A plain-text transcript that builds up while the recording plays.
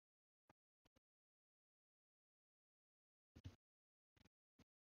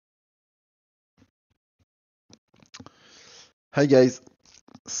Hi guys,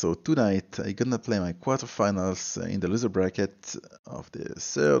 so tonight I'm gonna play my quarterfinals in the loser bracket of the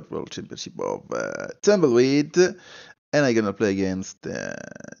third World Championship of Tumbleweed, and I'm gonna play against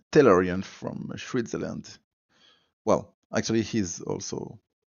Tellorion from Switzerland. Well, actually he's also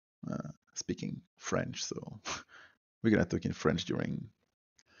speaking French, so we're gonna talk in French during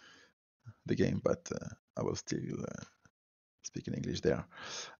the game, but I will still speak in English there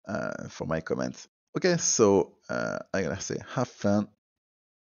for my comments. Okay, so I'm gonna say have fun.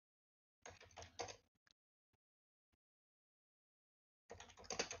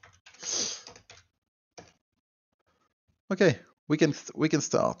 Okay, we can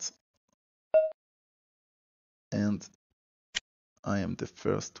start. And I am the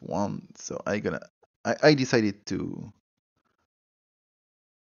first one, so I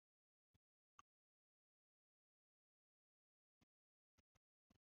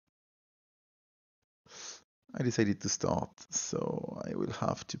decided to start, so I will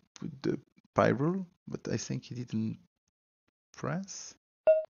have to put the pyro, but I think he didn't press.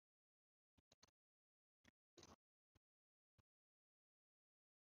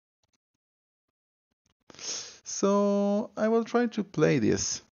 So I will try to play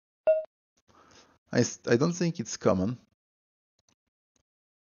this. I don't think it's common.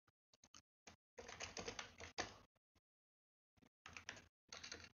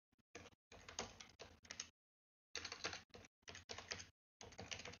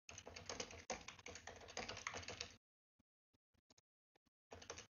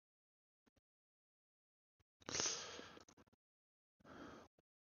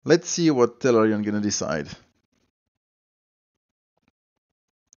 Let's see what Tellorion gonna decide.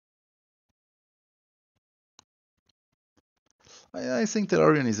 I think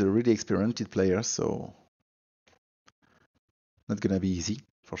Tellorion is a really experienced player, so not gonna be easy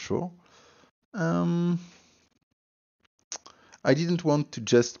for sure. Um, I didn't want to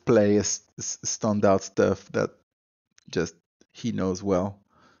just play standard stuff that just he knows well.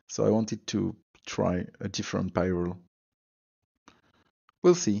 So I wanted to try a different pyro.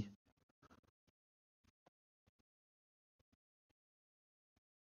 We'll see.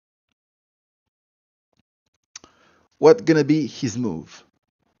 What's gonna be his move?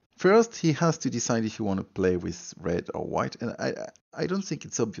 First, he has to decide if you want to play with red or white, and I don't think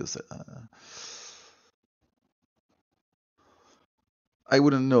it's obvious. I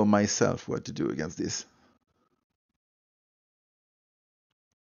wouldn't know myself what to do against this.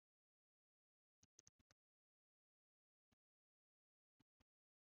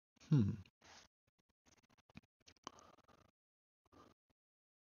 Hmm.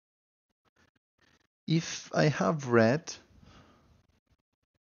 If I have red,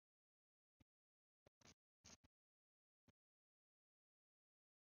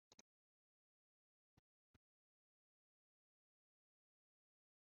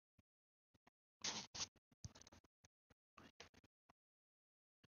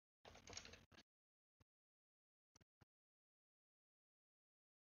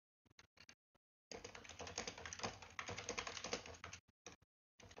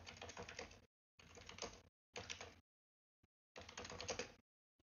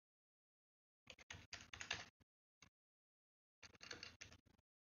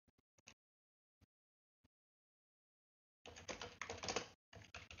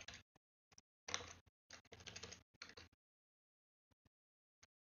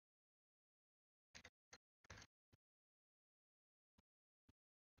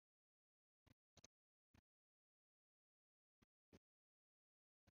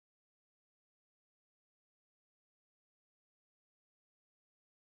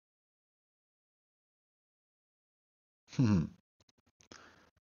 hmm,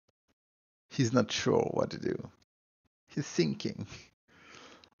 he's not sure what to do. He's thinking.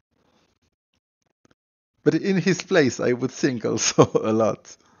 But in his place, I would think also a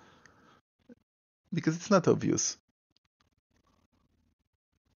lot. Because it's not obvious.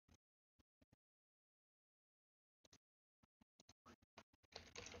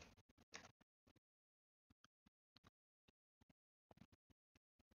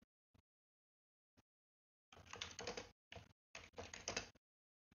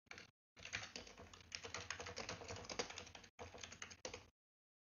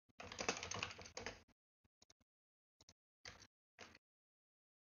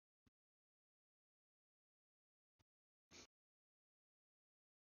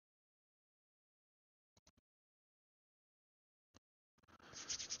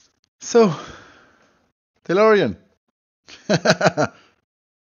 So, Tellorion.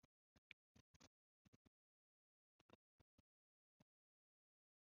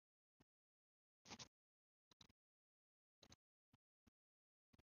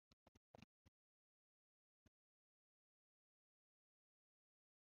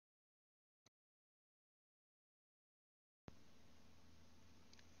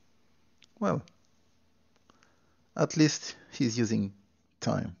 Well, at least he's using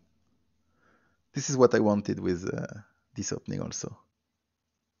time. This is what I wanted with this opening also.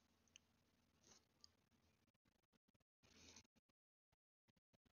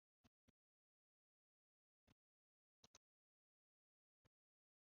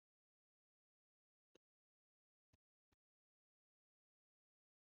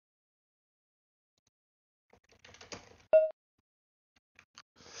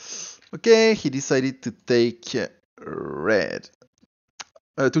 Okay, he decided to take red.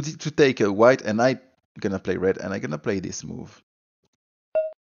 To take a white, and I'm gonna play red, and I'm gonna play this move.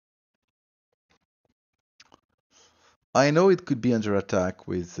 I know it could be under attack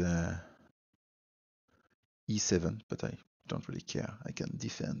with e7, but I don't really care. I can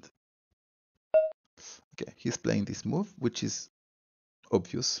defend. Okay, he's playing this move, which is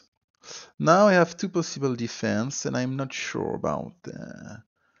obvious. Now I have two possible defense, and I'm not sure about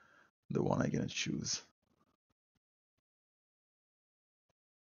the one I'm gonna choose.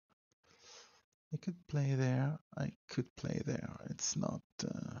 I could play there. I could play there. It's not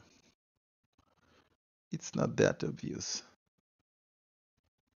that obvious.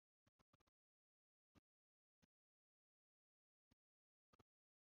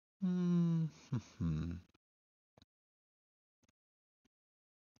 Hmm.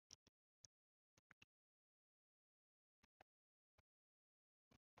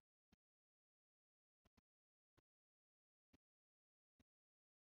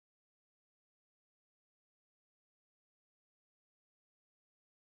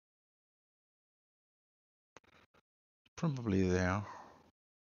 Probably there.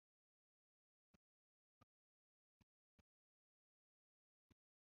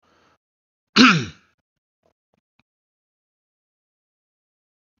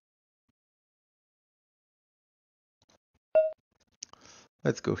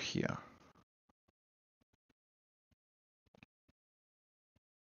 Let's go here.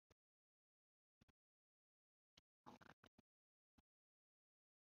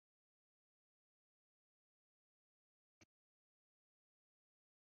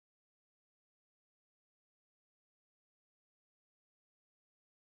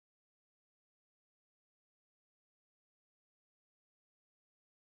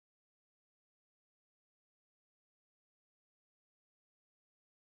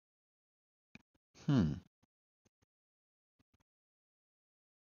 Hmm.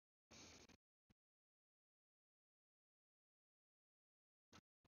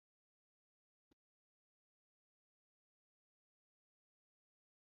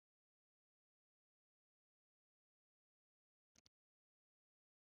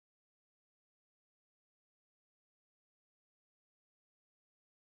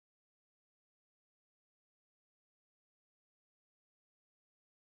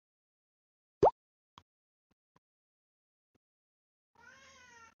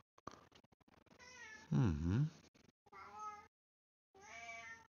 Hmm.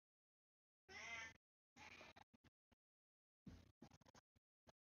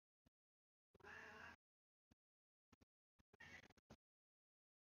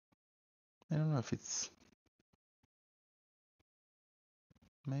 I don't know if it's.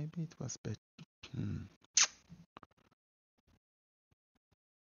 Maybe it was better. Hmm.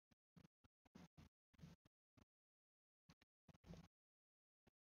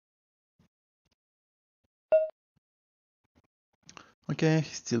 Okay,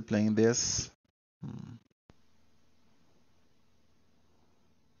 he's still playing this. Hmm.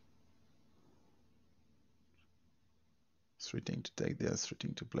 Threatening to take there,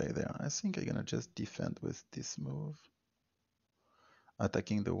 threatening to play there. I think I'm gonna just defend with this move.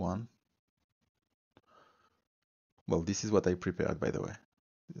 Attacking the one. Well, this is what I prepared, by the way.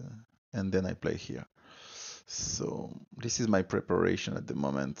 And then I play here. So this is my preparation at the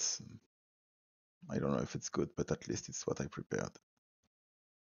moment. I don't know if it's good, but at least it's what I prepared.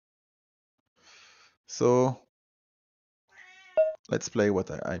 So let's play what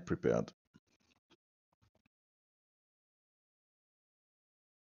I prepared.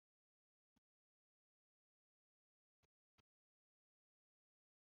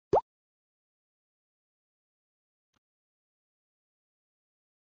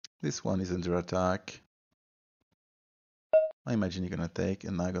 This one is under attack. I imagine you're gonna take,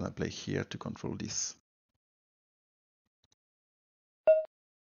 and I'm gonna play here to control this.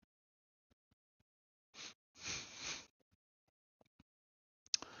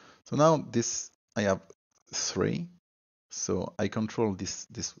 So now this I have 3. So I control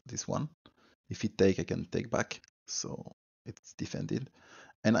this one. If it take, I can take back. So it's defended.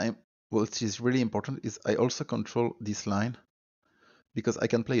 And what is really important is I also control this line. because I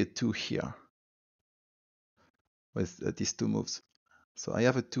can play a 2 here with these 2 moves. So I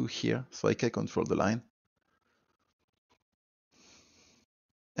have a 2 here, so I can control the line.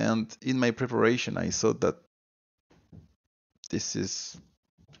 And in my preparation, I thought that this is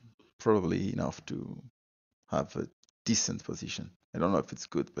probably enough to have a decent position. I don't know if it's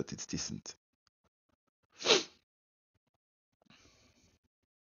good, but it's decent.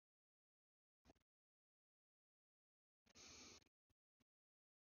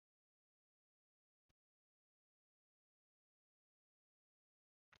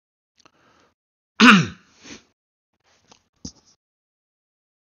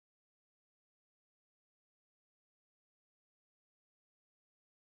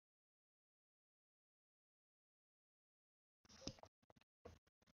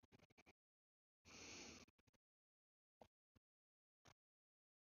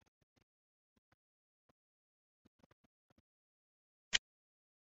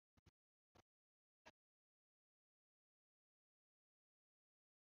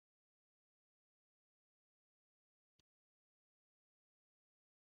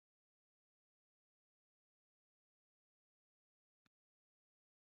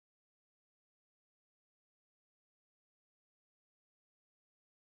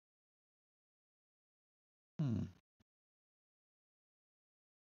 Hmm.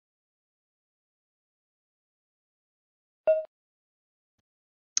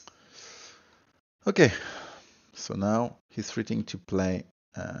 Okay, so now he's threatening to play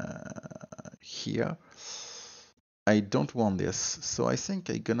here. I don't want this, so I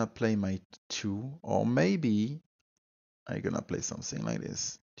think I'm gonna play my 2, or maybe I'm gonna play something like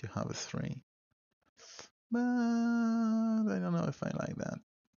this to have a 3. But I don't know if I like that.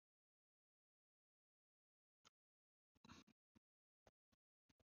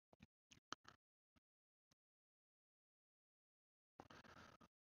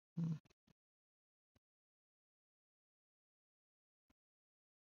 Hmm.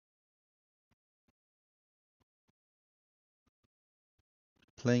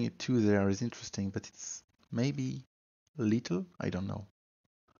 Playing a 2 there is interesting, but it's maybe little? I don't know.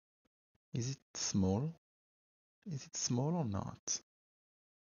 Is it small? Is it small or not?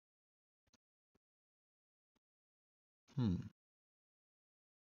 Hmm.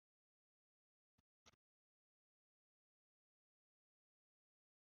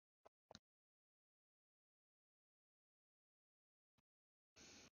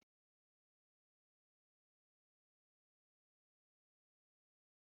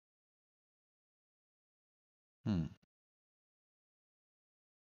 Hmm.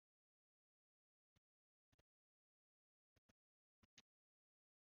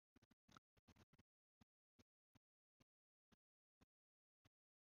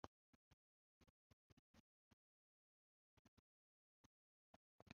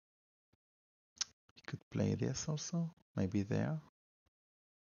 You could play this also, maybe there.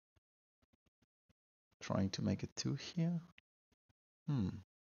 Trying to make a 2 here. Hmm.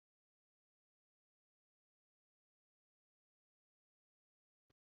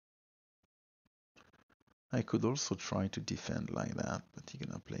 I could also try to defend like that, but you're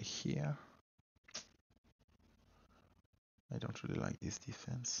gonna play here. I don't really like this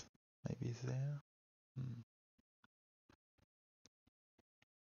defense. Maybe there. Hmm.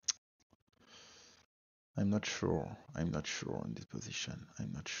 I'm not sure. I'm not sure in this position.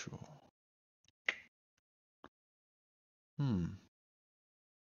 I'm not sure. Hmm.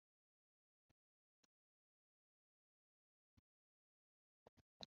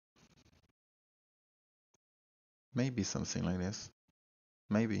 Maybe something like this.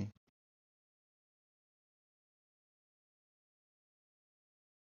 Maybe.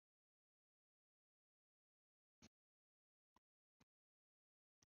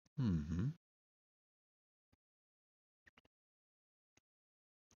 Mm-hmm.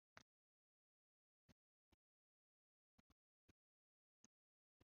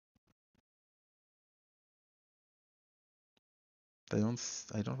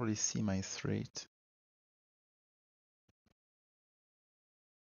 I don't really see my threat.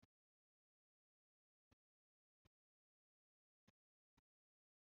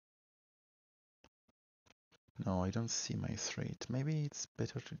 No, I don't see my threat. Maybe it's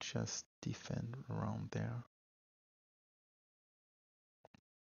better to just defend around there.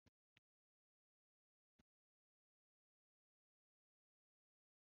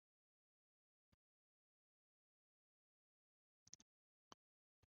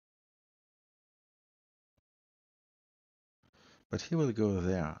 But he will go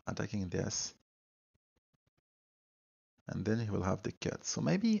there, attacking this. And then he will have the cut. So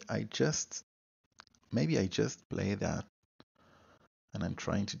maybe I just play that And I'm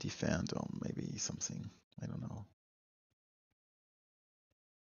trying to defend, or maybe something, I don't know.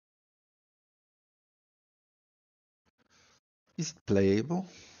 Is it playable?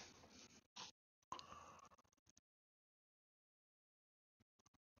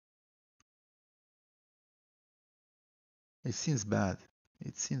 It seems bad.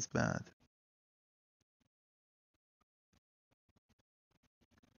 It seems bad.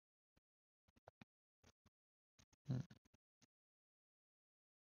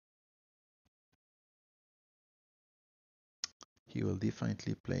 He will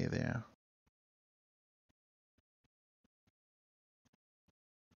definitely play there.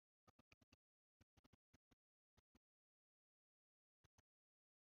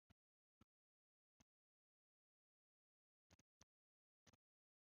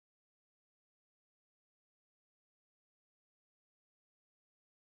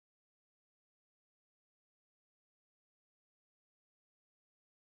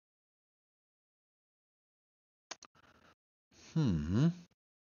 Hmm.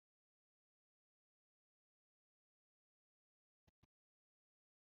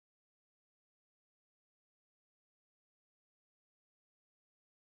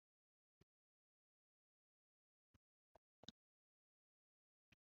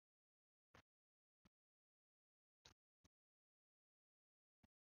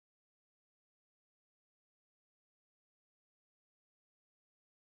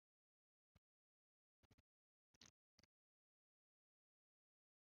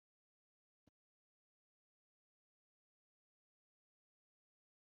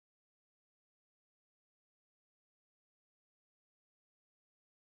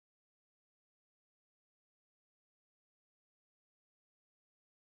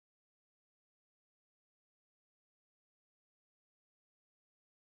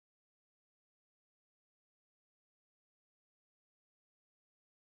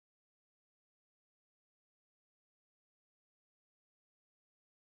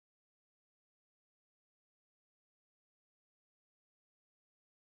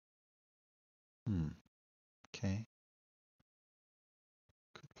 Hmm. Okay.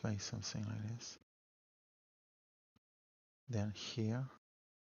 Could play something like this. Then here.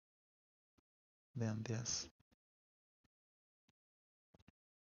 Then this.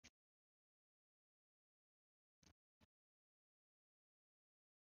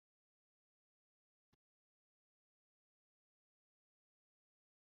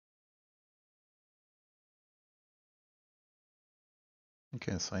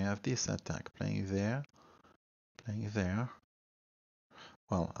 Okay, so I have this attack playing there, playing there.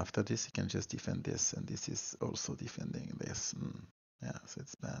 Well, after this, you can just defend this, and this is also defending this. Yeah, so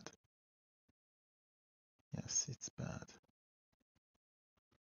it's bad. Yes, it's bad.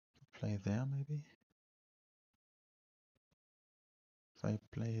 Play there, maybe? If I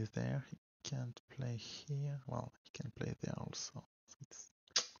play there, he can't play here. Well, he can play there also. So it's...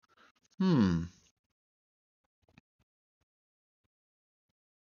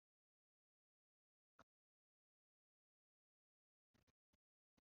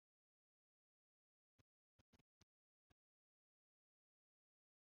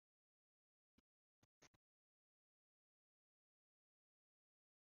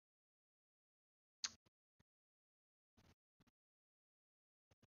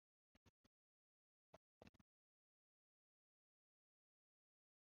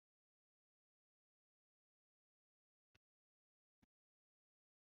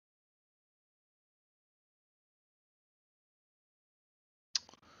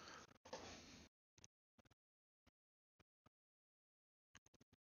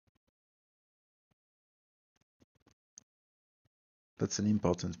 That's an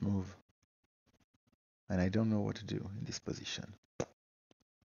important move. And I don't know what to do in this position.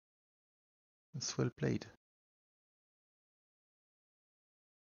 It's well played.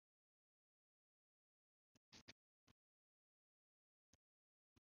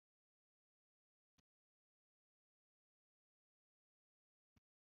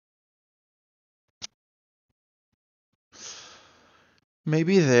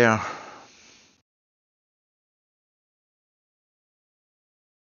 Maybe there.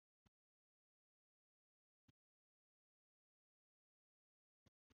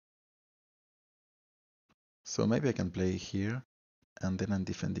 So maybe I can play here, and then I'm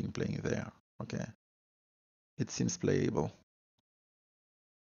defending playing there. Okay. It seems playable.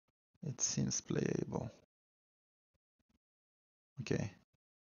 It seems playable. Okay.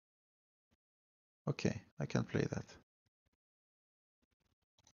 Okay, I can play that.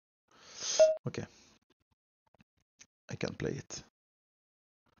 Okay. I can play it.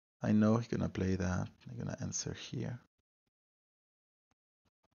 I know he's gonna play that. I'm gonna answer here.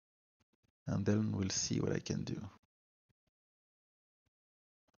 and then we'll see what I can do.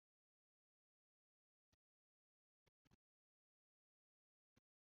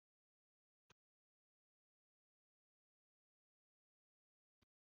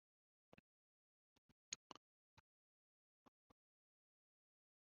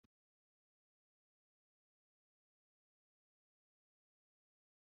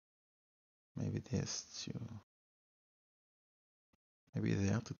 Maybe there's two. Maybe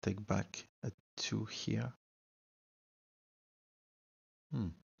they have to take back a 2 here.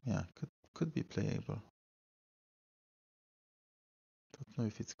 Yeah, could be playable. Don't know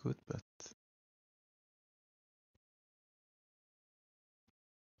if it's good, but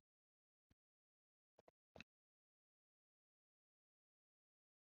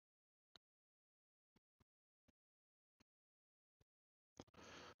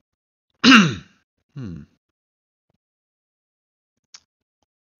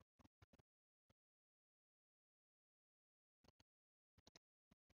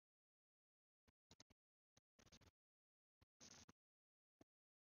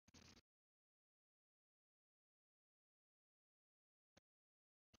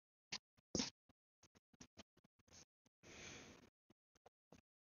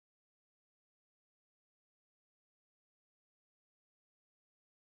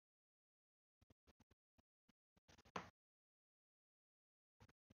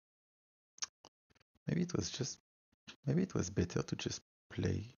maybe it was better to just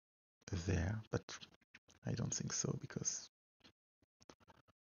play there, but I don't think so, because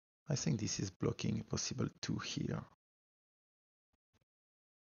I think this is blocking a possible 2 here.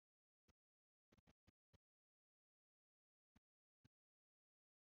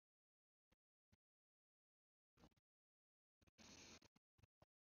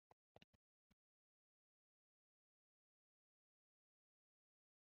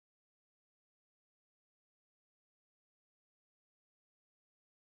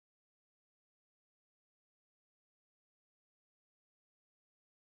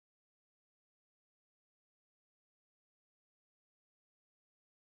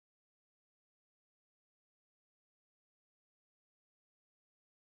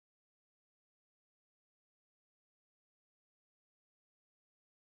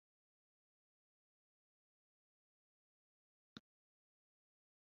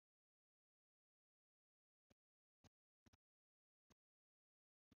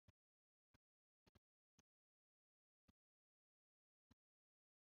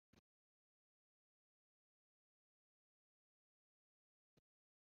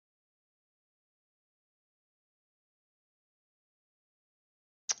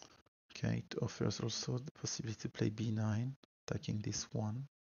 Okay, it offers also the possibility to play b9, attacking this one.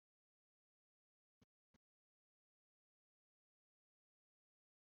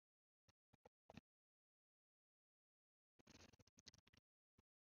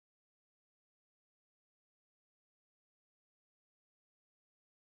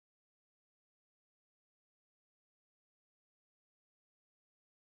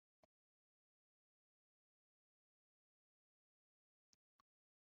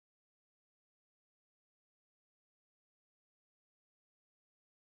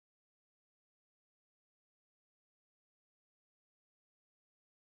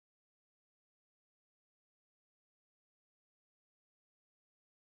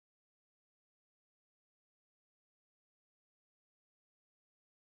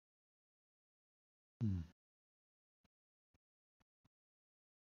 Hmm.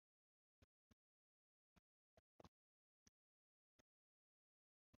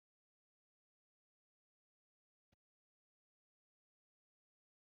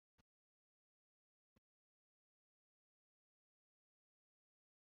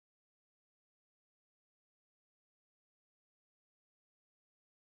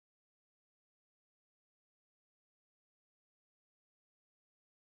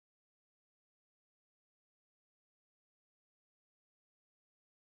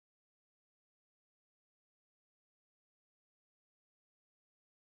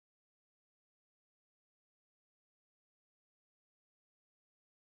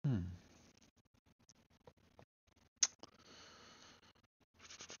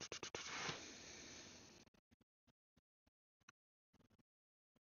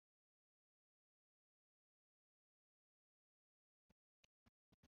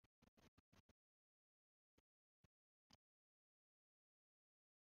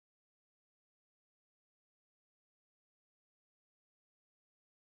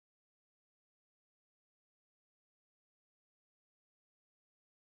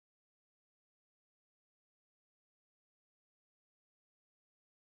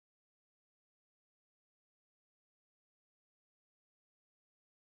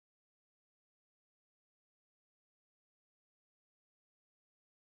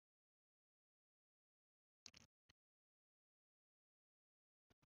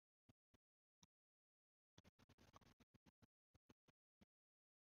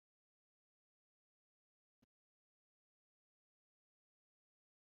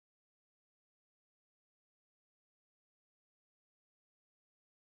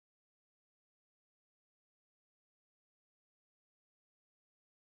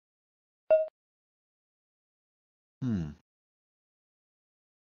 Hmm.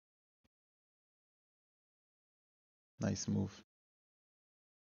 Nice move.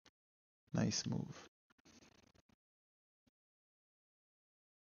 Nice move.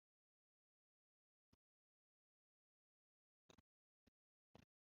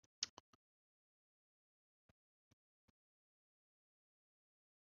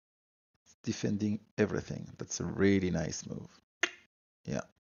 Defending everything. That's a really nice move. Yeah,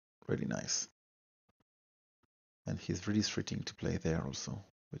 really nice. And he's really threatening to play there also,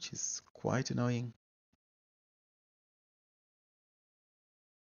 which is quite annoying.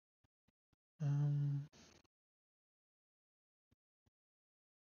 Um,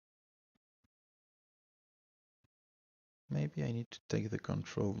 Maybe I need to take the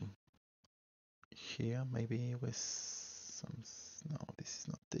control here, maybe with some... No, this is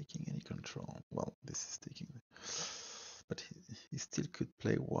not taking any control. Well, this is taking... But he still could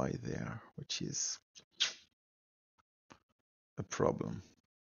play Y there, which is a problem.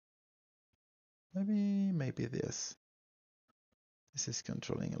 Maybe this. This is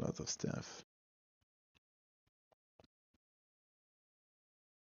controlling a lot of stuff.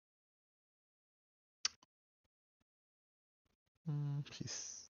 He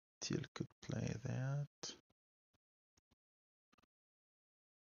still could play that.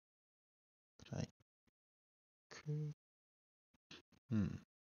 But I could...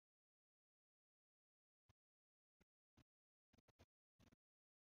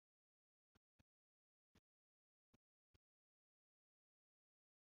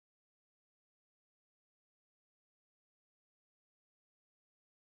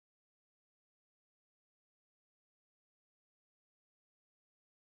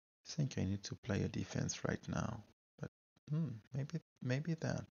 I think I need to play a defense right now. But maybe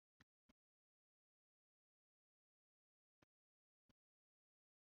that.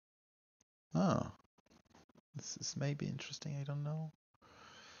 Ah, this is maybe interesting, I don't know.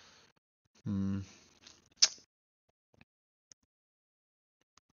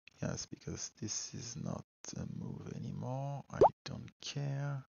 Yes, because this is not a move anymore. I don't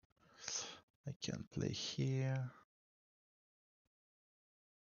care. I can play here.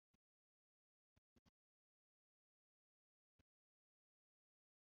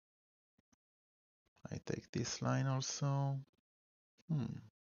 I take this line also.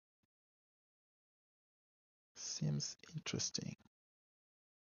 Seems interesting.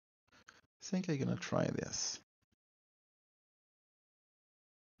 I think I'm gonna try this.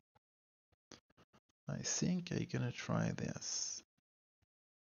 I think I'm gonna try this.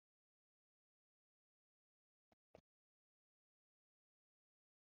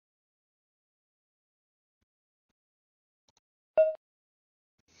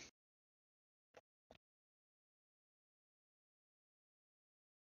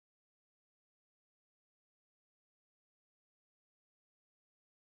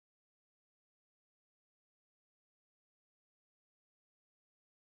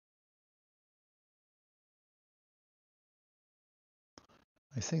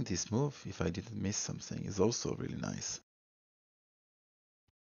 I think this move, if I didn't miss something, is also really nice.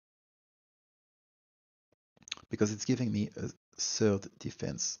 Because it's giving me a third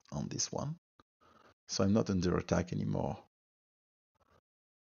defense on this one. So I'm not under attack anymore.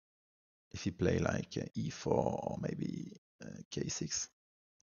 If you play like e4 or maybe k6.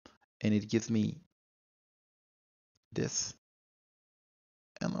 And it gives me this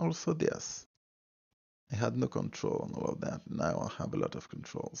and also this. I had no control on all of that. Now I have a lot of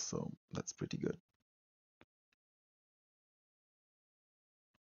control, so that's pretty good.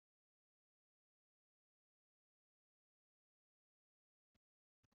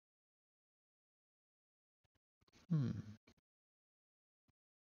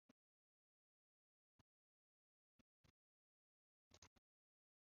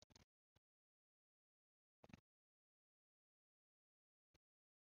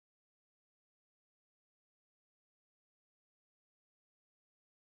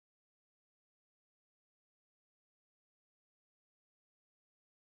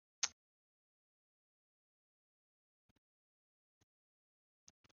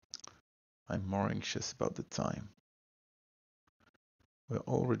 I'm more anxious about the time. We're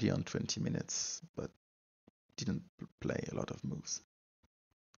already on 20 minutes, but didn't play a lot of moves.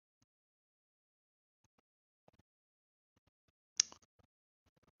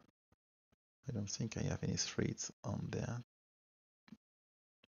 I don't think I have any threats on there.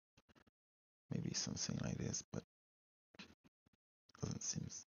 Maybe something like this, but doesn't seem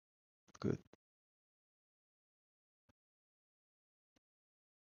good.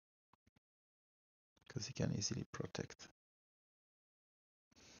 Because he can easily protect.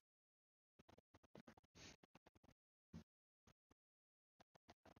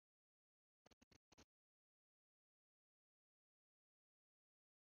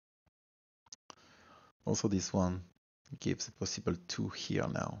 Also this one gives a possible 2 here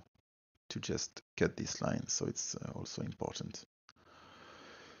now to just cut this line, so it's also important.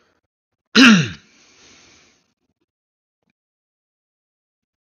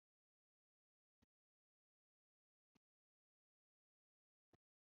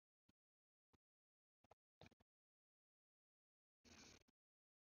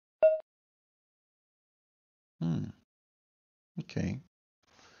 Okay.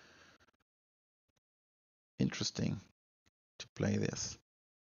 Interesting to play this.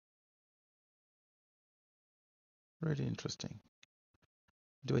 Really interesting.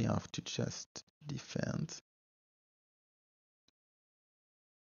 Do I have to just defend?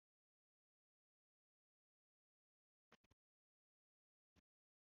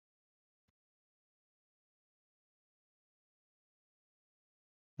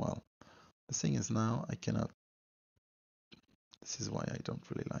 Well, the thing is now I cannot. This is why I don't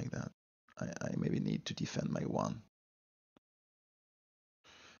really like that. I maybe need to defend my 1.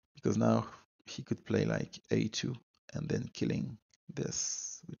 Because now he could play like a2 and then killing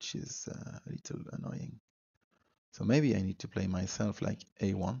this, which is a little annoying. So maybe I need to play myself like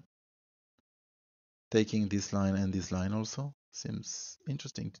a1. Taking this line and this line also seems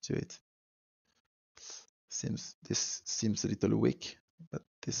interesting to do it. This seems a little weak, but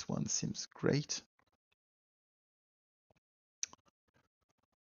this one seems great.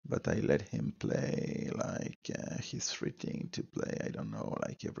 But I let him play like he's threatening to play, I don't know,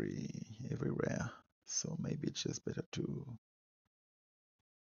 like everywhere. So maybe it's just better to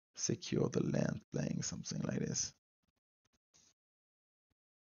secure the land playing something like this.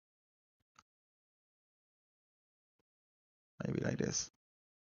 Maybe like this.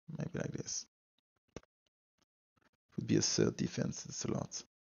 Maybe like this. Would be a third defense, it's a lot.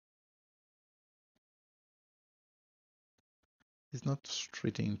 He's not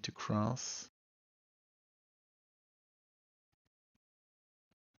threatening to cross.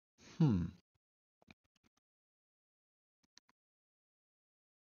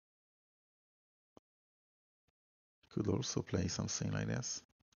 Could also play something like this,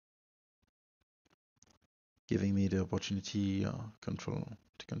 giving me the opportunity to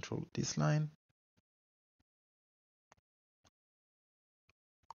control this line.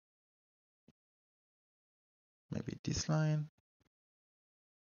 Maybe this line.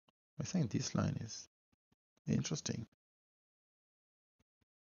 I think this line is interesting.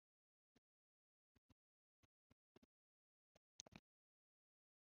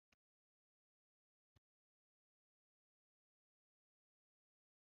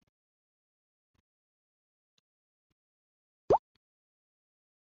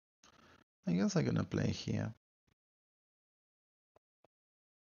 I guess I'm gonna play here.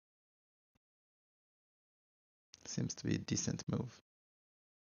 Seems to be a decent move.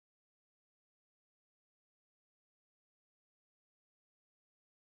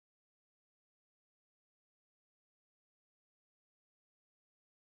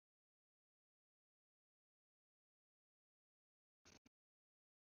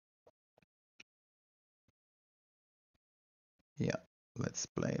 Yeah, let's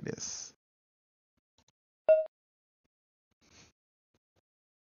play this.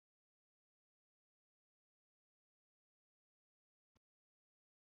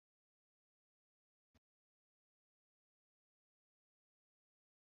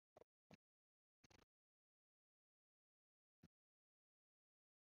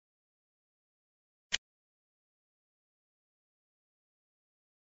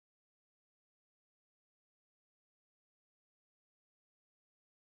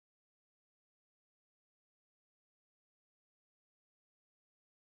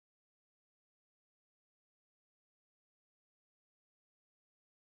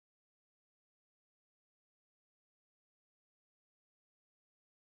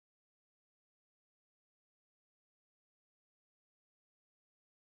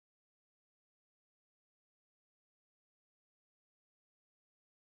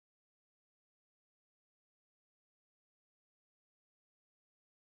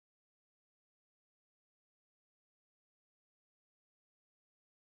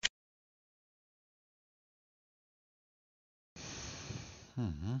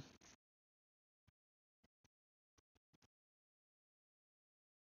 Hmm.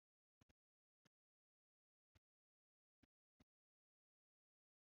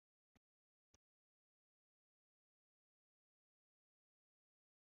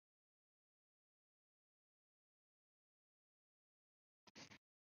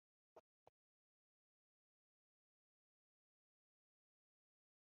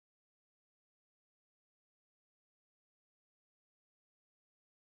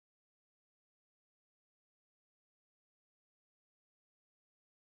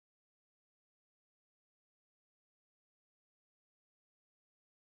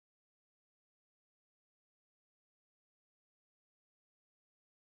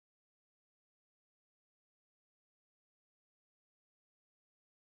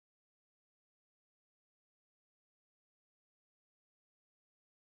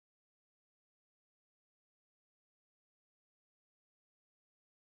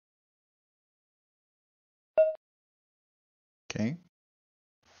 Okay.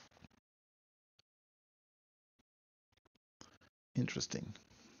 Interesting.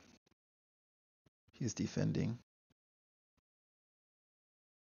 He's defending.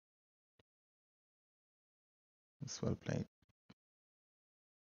 It's well played.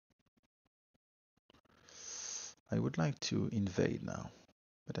 I would like to invade now,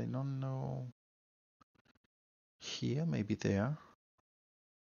 but I don't know. Here, maybe there.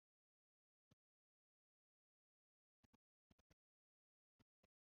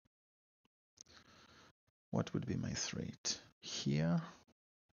 What would be my threat? Here,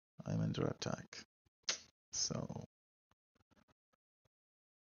 I'm under attack, so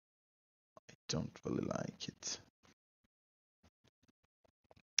I don't really like it.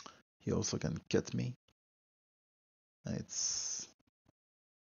 He also can cut me. It's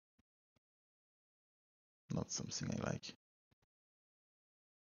not something I like.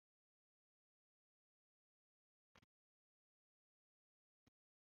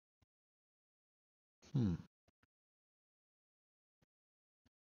 Hmm.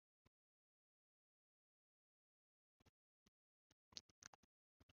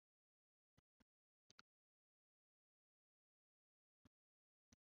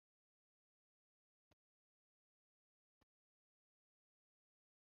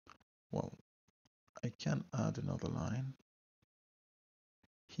 Well, I can add another line.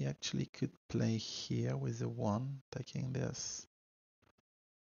 He actually could play here with a 1, taking this.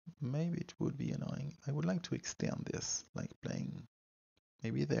 Maybe it would be annoying. I would like to extend this, like playing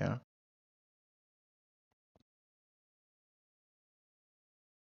maybe there.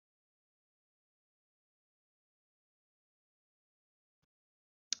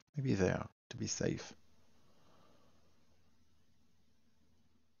 Maybe there, to be safe.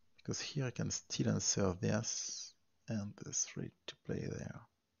 Because here I can still answer this, and this threat to play there.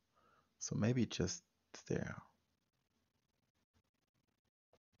 So maybe just there.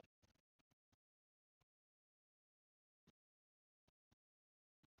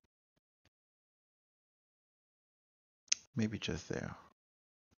 Maybe just there.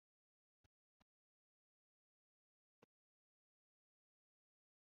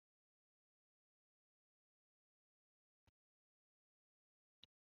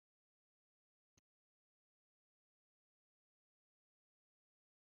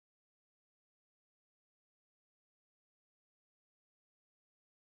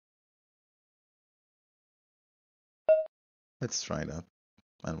 Let's try that,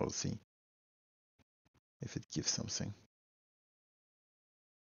 and we'll see if it gives something.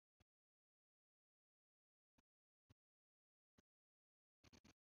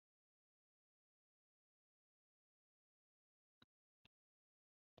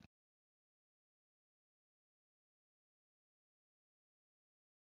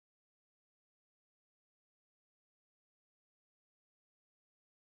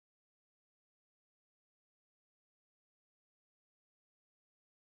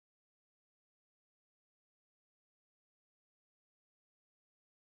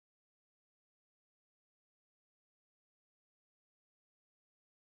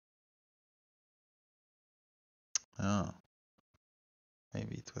 Ah,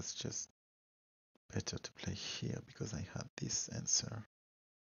 maybe it was just better to play here because I had this answer.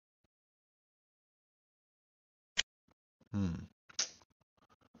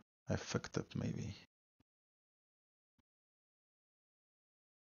 I fucked up maybe.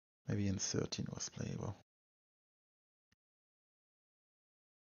 Maybe in 13 was playable.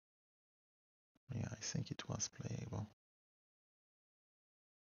 Yeah, I think it was playable.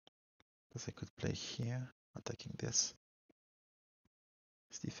 Because I could play here, attacking this.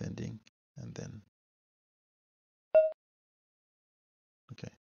 It's defending, and then...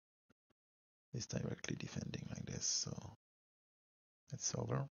 Okay. It's directly defending like this, so... It's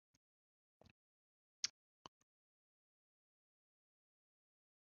over.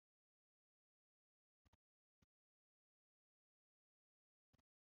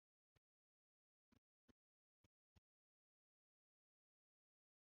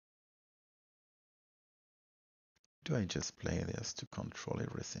 Do I just play this to control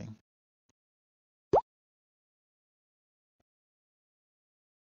everything?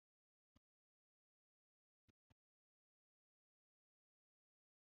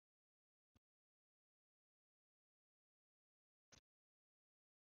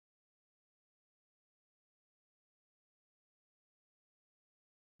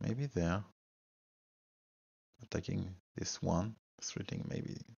 Maybe there. Attacking this one, threatening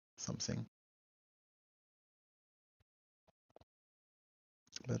maybe something.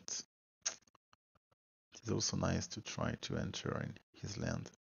 But it is also nice to try to enter in his land.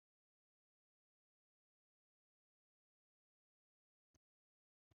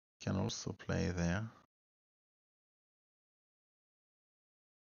 can also play there.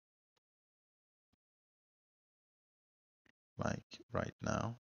 Like right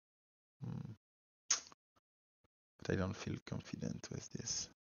now. But I don't feel confident with this.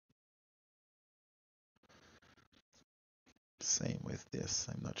 Same with this.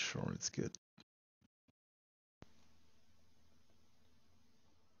 I'm not sure it's good.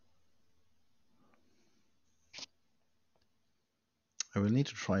 I will need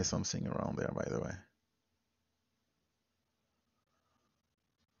to try something around there, by the way.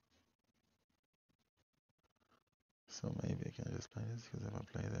 So maybe I can just play this, because if I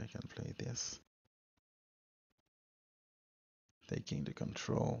play there, I can play this. Taking the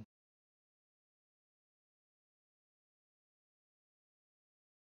control.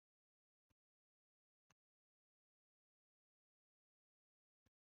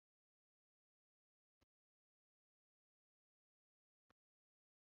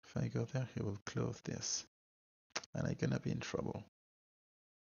 If I go there, he will close this. And I'm gonna be in trouble.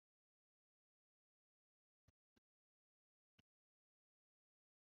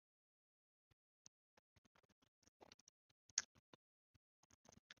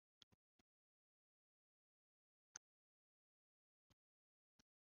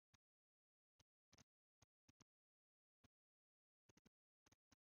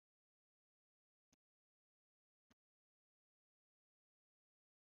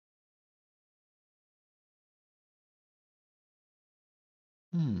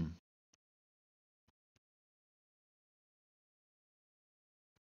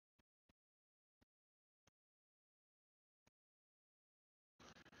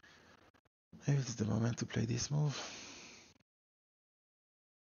 Maybe it's the moment to play this move.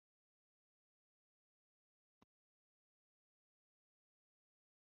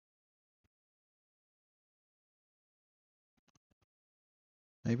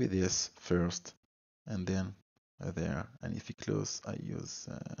 Maybe this first, and then there. And if he close, I use.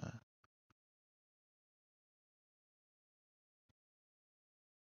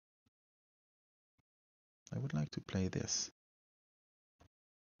 I would like to play this.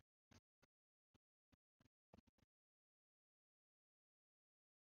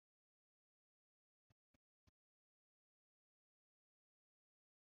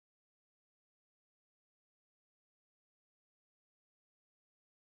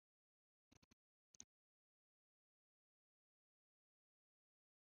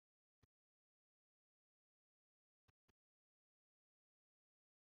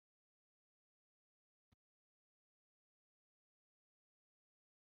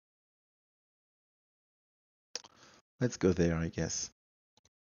 Let's go there, I guess.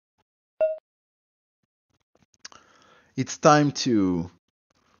 It's time to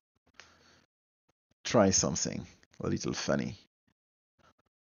try something a little funny.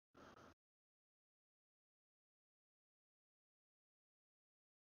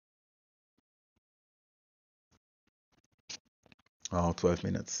 Oh, 12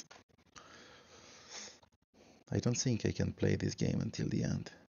 minutes. I don't think I can play this game until the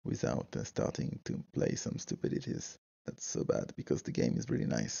end without starting to play some stupidities. That's so bad because the game is really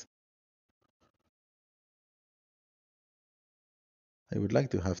nice. I would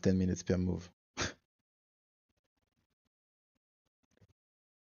like to have 10 minutes per move.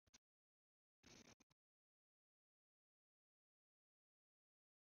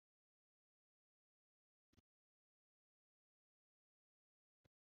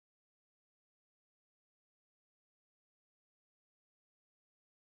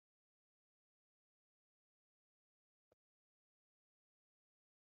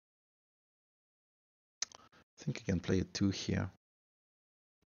 I think I can play a 2 here.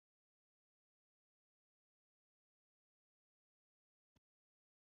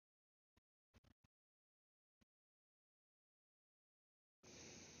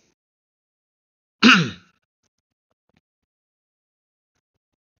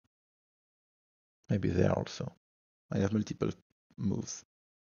 Maybe there also. I have multiple moves.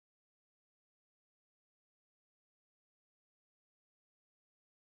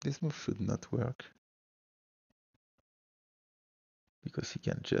 This move should not work because he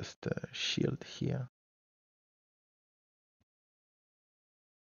can just shield here.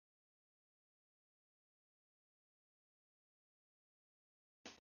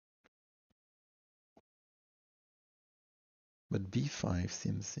 But b5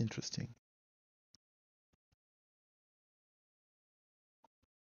 seems interesting.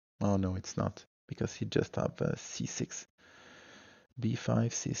 Oh no, it's not, because he just have c6. b5,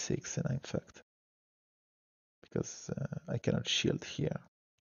 c6, and I'm fucked. Because I cannot shield here.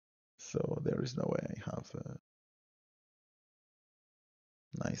 So there is no way I have...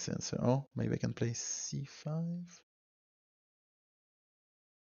 Nice answer. Oh, maybe I can play c5.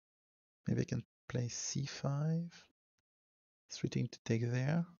 Maybe I can play c5. Threatening to take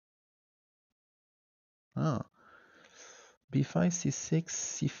there. Ah, b5, c6,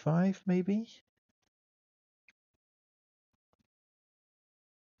 c5 maybe?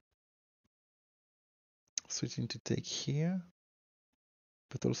 Switching to take here,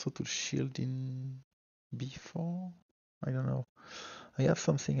 but also to shield in b4. I don't know. I have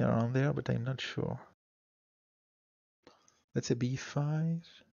something around there, but I'm not sure. Let's say b5,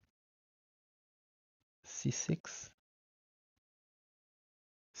 c6,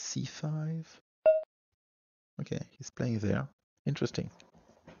 c5. Okay, he's playing there. Interesting.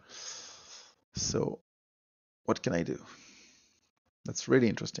 So, what can I do? That's really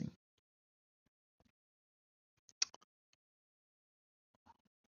interesting.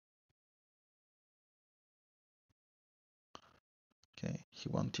 Okay, he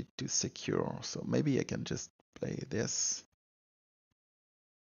wanted to secure, so maybe I can just play this.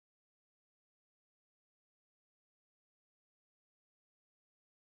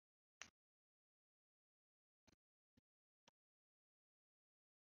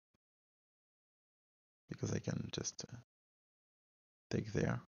 Because I can just take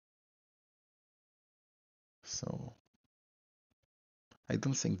there. So I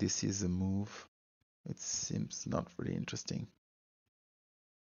don't think this is a move. It seems not really interesting.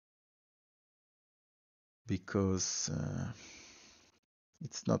 Because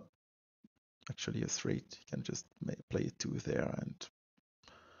it's not actually a threat. You can just play a 2 there, and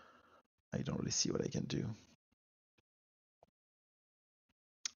I don't really see what I can do.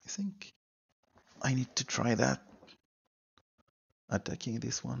 I think I need to try that. Attacking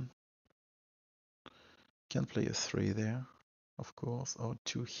this one. Can play a 3 there, of course, or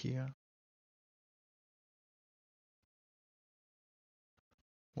 2 here.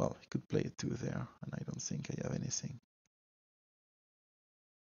 Well, I could play a 2 there, and I don't think I have anything.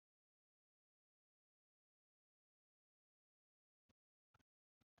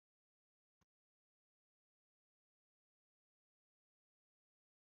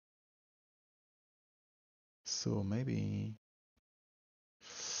 So maybe...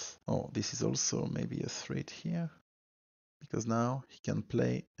 Oh, this is also maybe a threat here. Because now he can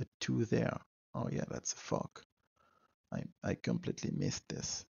play a 2 there. Oh yeah, that's a fork. I completely missed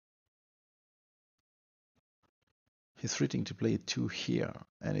this. He's threatening to play a 2 here,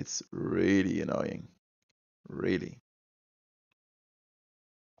 and it's really annoying. Really.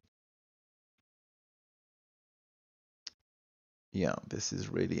 Yeah, this is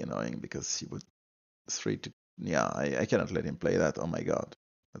really annoying because he would threat to... Yeah, I cannot let him play that. Oh my god.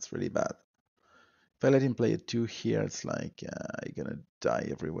 That's really bad. If I let him play a 2 here, it's like I'm gonna die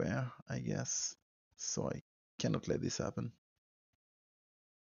everywhere, I guess. So I cannot let this happen.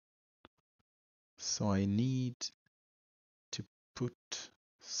 So I need to put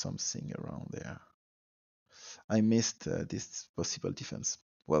something around there. I missed this possible defense.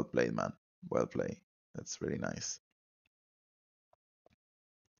 Well played, man. Well played. That's really nice.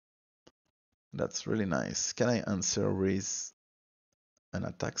 That's really nice. Can I answer with an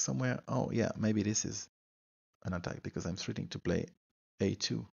attack somewhere? Oh, yeah, maybe this is an attack because I'm threatening to play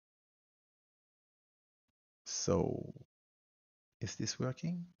a2. So, is this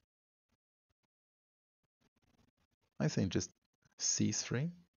working? I think just c3,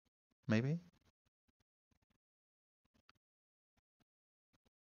 maybe?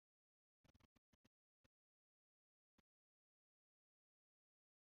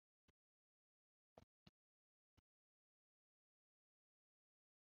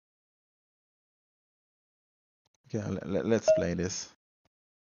 Okay, let's play this.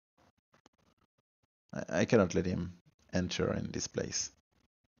 I cannot let him enter in this place.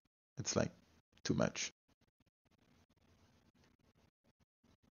 It's like too much.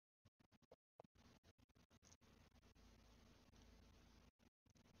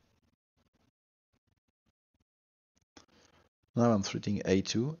 Now I'm threatening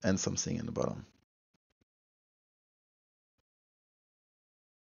a2 and something in the bottom.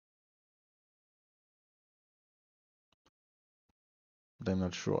 But I'm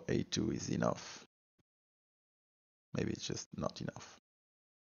not sure a2 is enough. Maybe it's just not enough.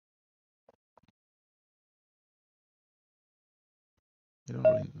 I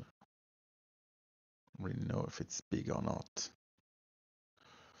don't really know if it's big or not.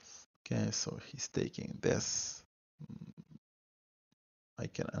 Okay, so he's taking this. I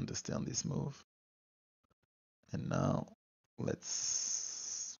can understand this move. And now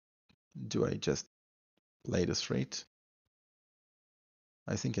let's... Do I just play the straight?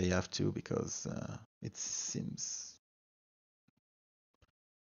 I think I have to because it seems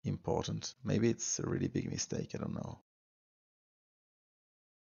important. Maybe it's a really big mistake, I don't know.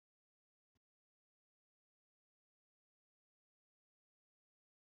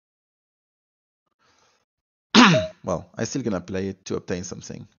 Well, I'm still gonna play it to obtain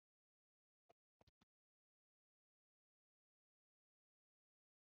something.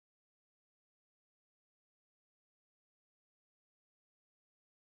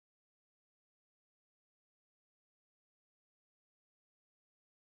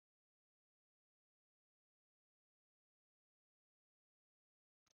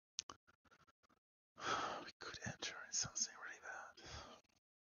 We could enter in something really bad.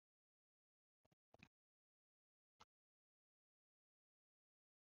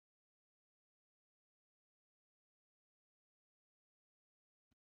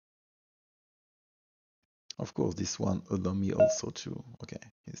 Of course, this one allow me also to. Okay,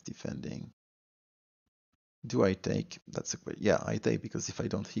 he's defending. Do I take? That's a question. Yeah, I take because if I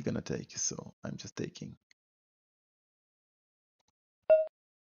don't, he gonna take. So I'm just taking.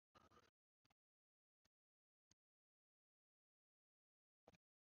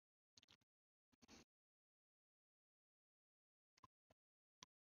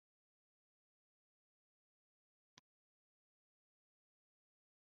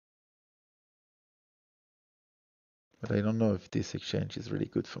 But I don't know if this exchange is really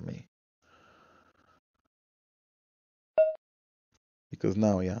good for me. Because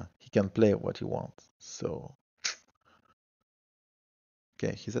now, yeah, he can play what he wants. So,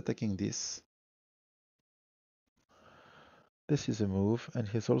 okay, he's attacking this. This is a move, and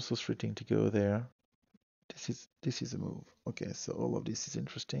he's also threatening to go there. This is a move. Okay, so all of this is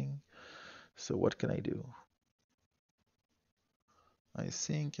interesting. So what can I do? I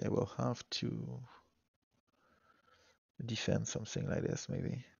think I will have to defend something like this,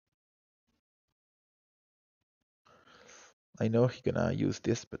 maybe. I know he's gonna use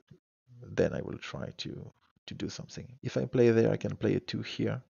this, but then I will try to do something. If I play there, I can play a 2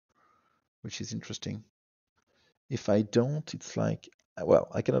 here, which is interesting. If I don't, it's like, well,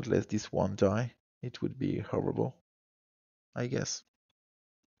 I cannot let this one die. It would be horrible, I guess.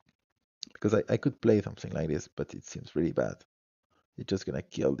 Because I could play something like this, but it seems really bad. It's just gonna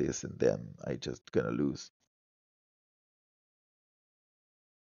kill this, and then I just gonna lose.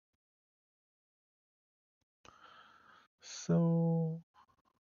 So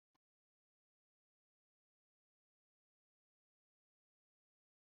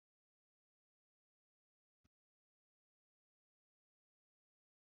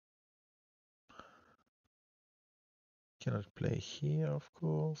cannot play here, of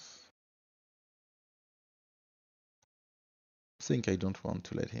course. I think I don't want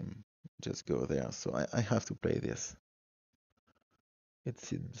to let him just go there, so I have to play this. It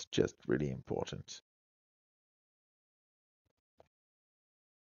seems just really important.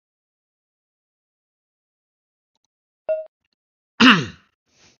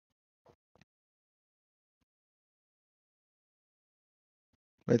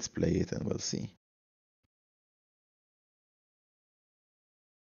 Let's play it and we'll see.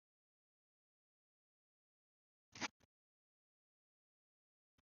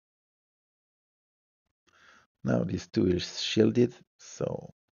 Now this 2 is shielded,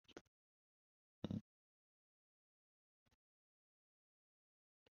 so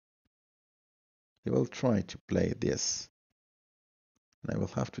he will try to play this. And I will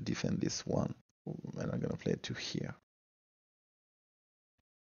have to defend this one. And I'm gonna play 2 here.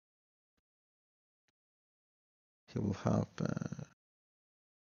 He will have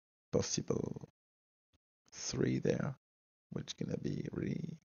possible 3 there, which is gonna be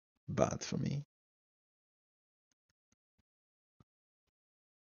really bad for me.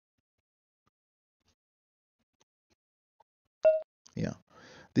 Yeah,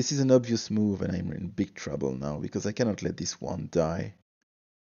 this is an obvious move and I'm in big trouble now because I cannot let this one die.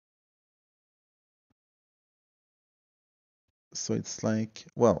 So it's like,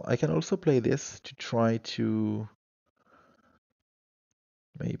 well, I can also play this to try to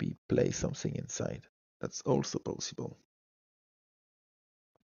maybe play something inside. That's also possible.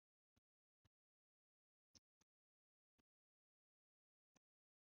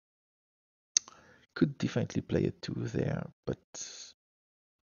 Could definitely play a 2 there, but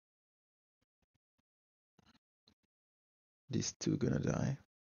these 2 gonna die.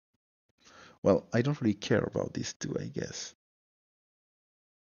 Well, I don't really care about these 2, I guess.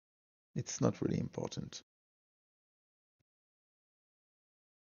 It's not really important.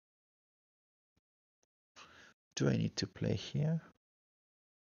 Do I need to play here?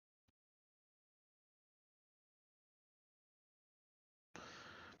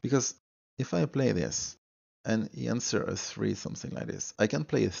 Because if I play this, and he answer a 3, something like this. I can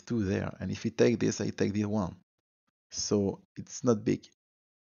play a 2 there, and if he take this, I take the 1. So it's not big.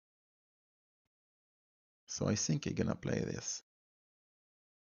 So I think I'm gonna play this.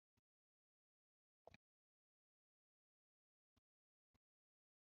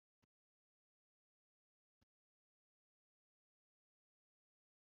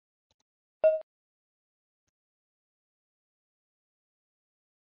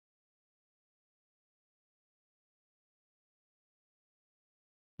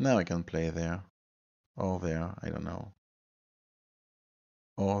 Now I can play there, or there, I don't know,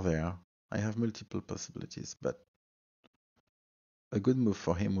 or there. I have multiple possibilities, but a good move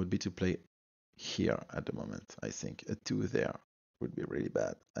for him would be to play here at the moment, I think. A 2 there would be really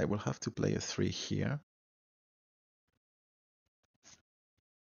bad. I will have to play a 3 here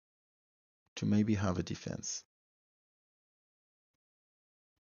to maybe have a defense.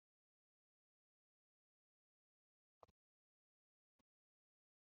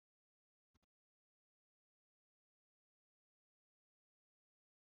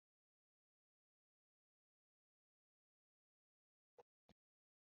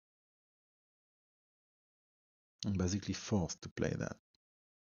 I'm basically forced to play that.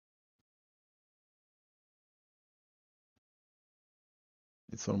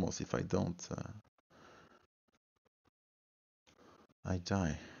 It's almost if I don't, I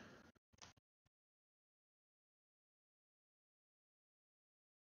die.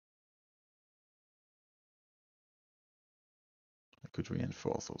 I could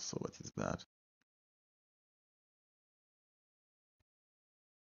reinforce also, what is bad.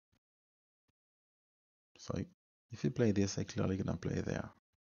 So if you play this, I clearly gonna play there.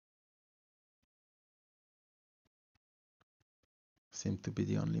 Seems to be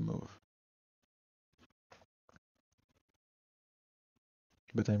the only move.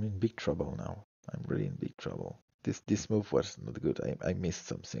 But I'm in big trouble now. I'm really in big trouble. This move was not good. I missed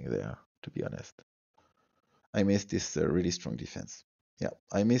something there, to be honest. I missed this really strong defense. Yeah,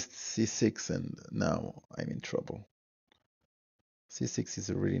 I missed c6 and now I'm in trouble. c6 is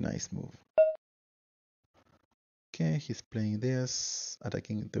a really nice move. Okay, he's playing this,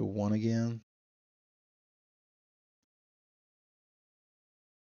 attacking the 1 again.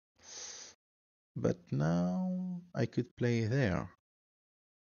 But now I could play there.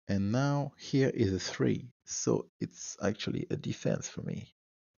 And now here is a 3. So it's actually a defense for me.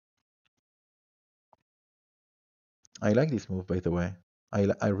 I like this move, by the way.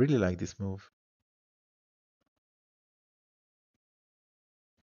 I really like this move.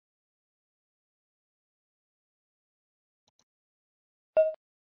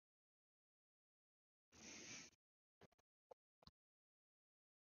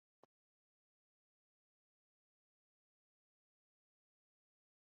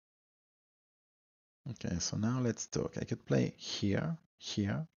 Okay, so now let's talk. I could play here,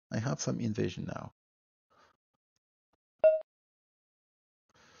 here. I have some invasion now.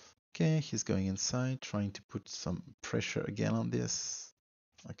 Okay, he's going inside, trying to put some pressure again on this.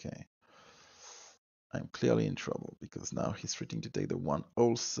 Okay. I'm clearly in trouble because now he's threatening to take the 1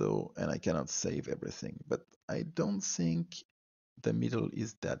 also, and I cannot save everything. But I don't think the middle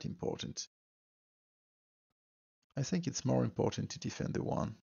is that important. I think it's more important to defend the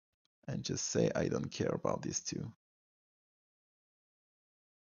 1 and just say I don't care about these 2.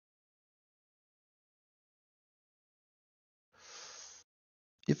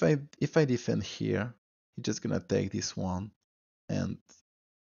 If I defend here, he's just gonna take this 1, and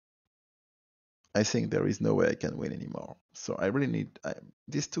I think there is no way I can win anymore. So I really need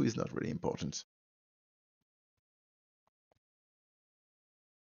this 2 is not really important.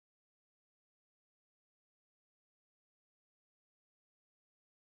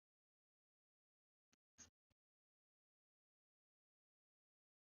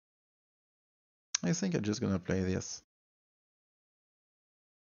 I think I'm just gonna play this.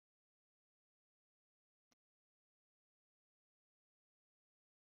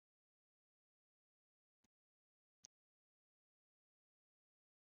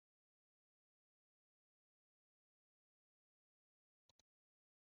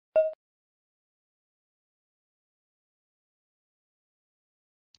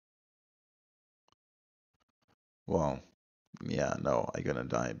 Well, yeah, no, I'm gonna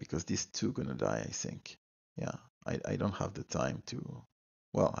die because these 2 gonna die, I think. Yeah, I don't have the time to...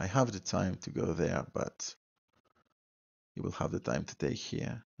 Well, I have the time to go there, but you will have the time to take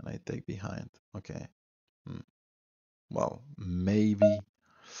here, and I take behind. Okay. Well, maybe.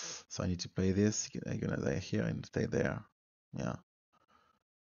 So I need to play this. I'm gonna die here and stay there. Yeah.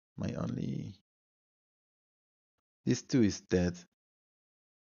 My only... This 2 is dead.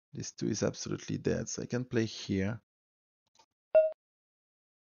 This 2 is absolutely dead, so I can play here.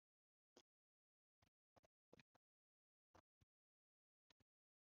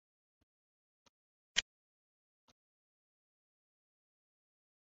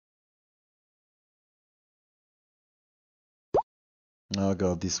 Oh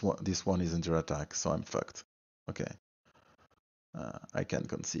god, this one is under attack, so I'm fucked. Okay. I can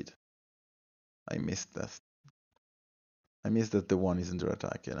concede. I missed that. I missed that the one is under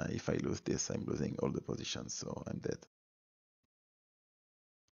attack, and if I lose this, I'm losing all the positions, so I'm dead.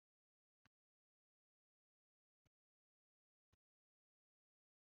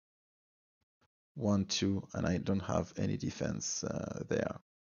 One, two, and I don't have any defense there.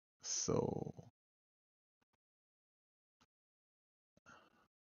 So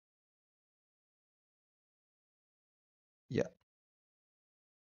yeah,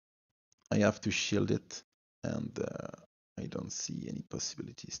 I have to shield it, and I don't see any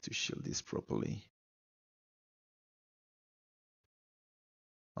possibilities to shield this properly.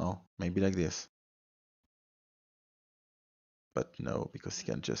 Oh, maybe like this. But no, because he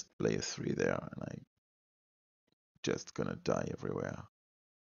can just play a 3 there, and I'm just gonna die everywhere.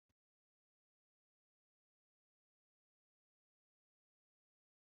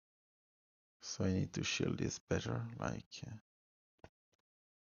 So I need to shield this better, like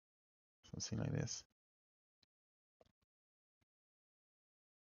something like this.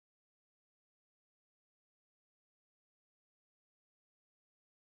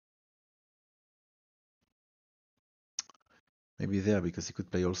 Maybe there, because he could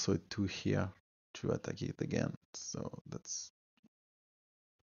play also a 2 here to attack it again. So that's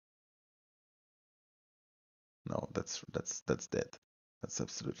no, that's dead. That's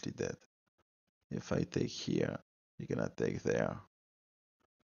absolutely dead. If I take here, he gonna take there,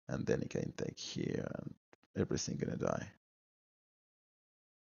 and then he can take here, and everything gonna die.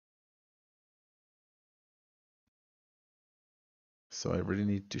 So I really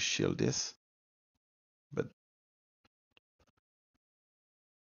need to shield this, but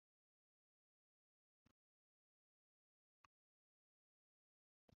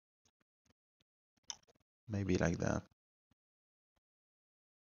maybe like that.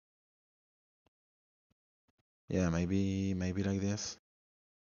 Yeah, maybe like this.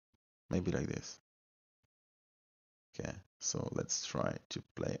 Maybe like this. Okay, so let's try to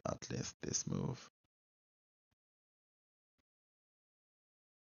play at least this move.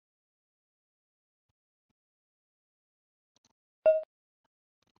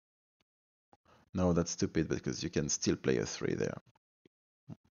 No, that's stupid because you can still play a 3 there.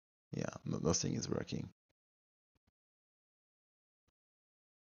 Yeah, nothing is working.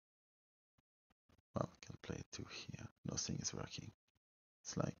 Well, I can play 2 here. Nothing is working.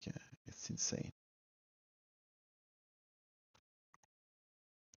 It's like, it's insane.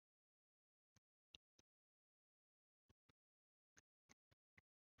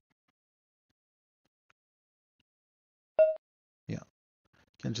 Yeah,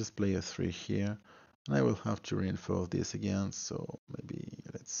 can just play a 3 here. And I will have to reinforce this again. So maybe,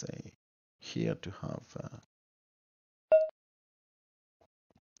 let's say, here to have...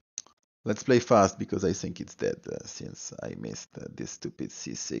 Let's play fast because I think it's dead since I missed this stupid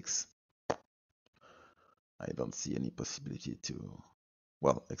c6. I don't see any possibility to...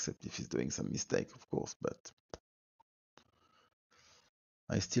 Well, except if he's doing some mistake, of course, but...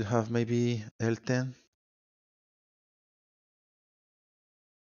 I still have maybe L10.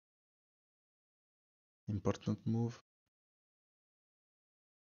 Important move.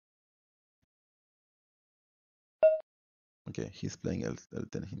 Okay, he's playing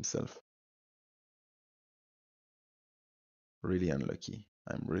L10 himself. Really unlucky.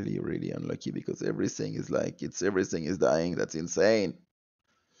 I'm really, really unlucky because everything is like, everything is dying. That's insane.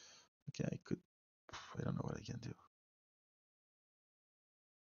 Okay, I don't know what I can do.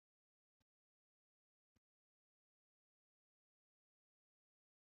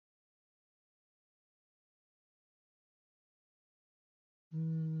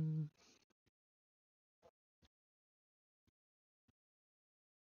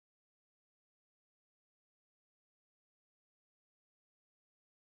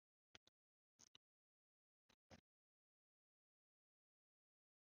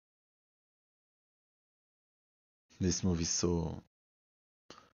 This move is so...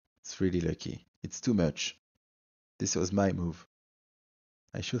 It's really lucky. It's too much. This was my move.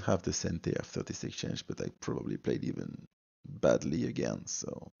 I should have the Sente after this exchange, but I probably played even badly again,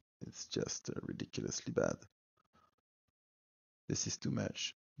 so it's just ridiculously bad. This is too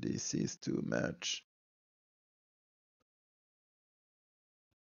much. This is too much.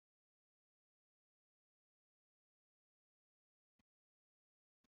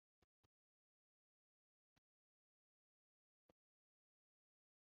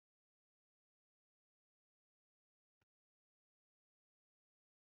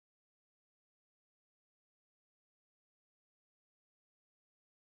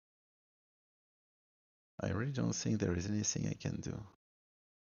 I really don't think there is anything I can do.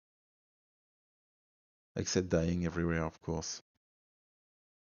 Except dying everywhere, of course.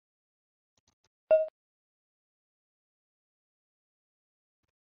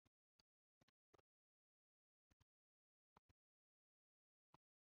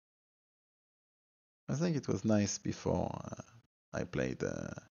 I think it was nice before I played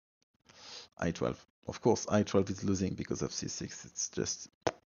I12. Of course, I12 is losing because of C6. It's just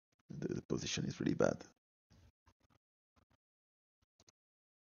the position is really bad.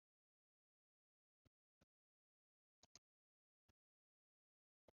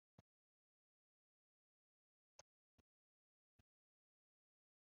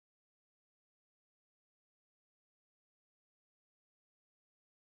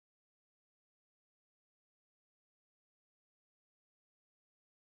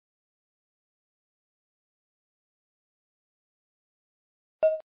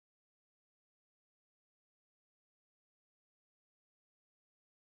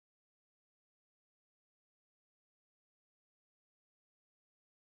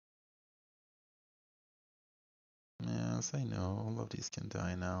 Yes, I know, all of these can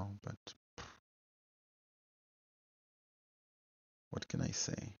die now, but what can I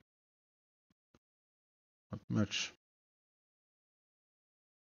say? Not much.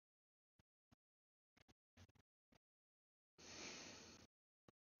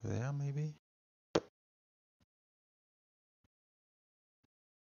 There, maybe?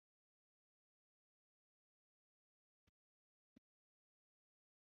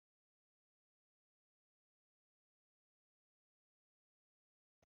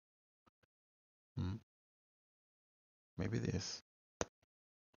 Hmm. Maybe this.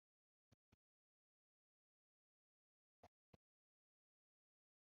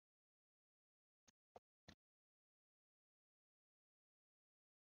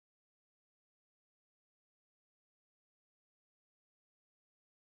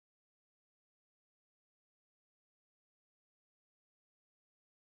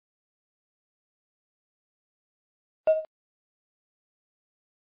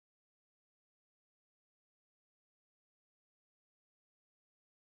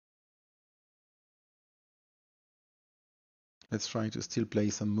 Let's try to still play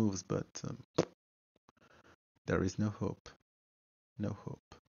some moves, but there is no hope. No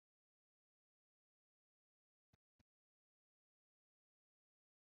hope.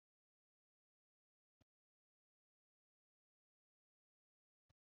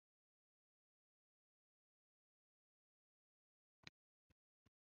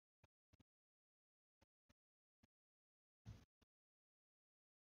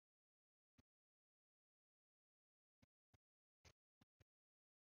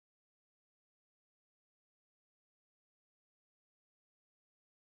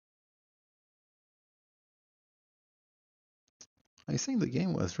 I think the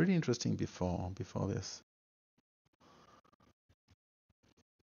game was really interesting before this.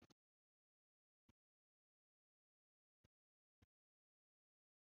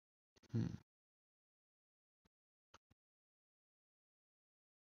 Hmm.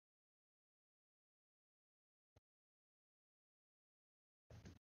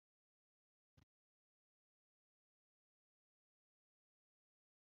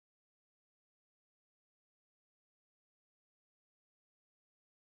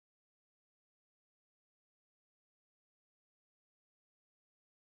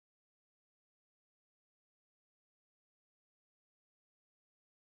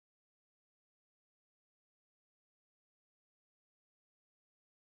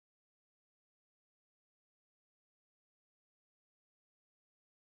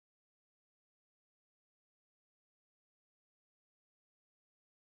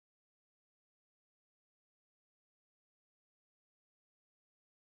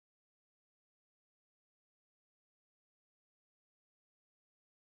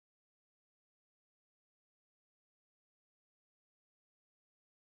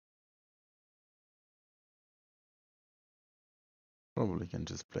 Probably can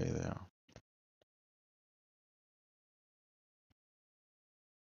just play there.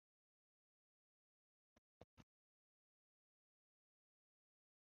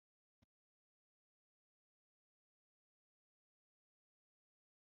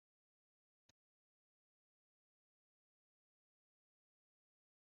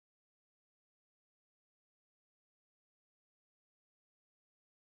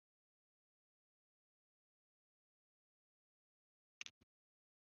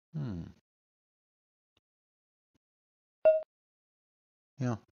 Hmm.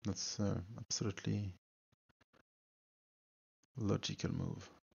 Yeah, that's absolutely logical move.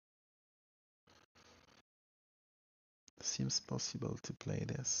 Seems possible to play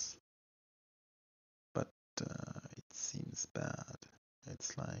this, but it seems bad.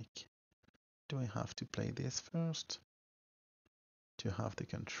 It's like, do I have to play this first to have the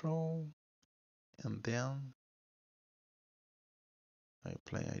control, and then I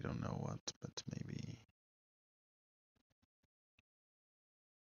play I don't know what, but maybe.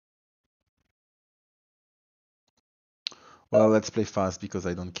 Well, let's play fast because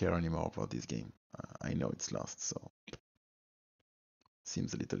I don't care anymore about this game. I know it's lost, so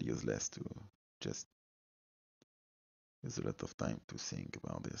seems a little useless to just use a lot of time to think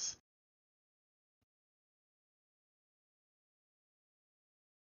about this.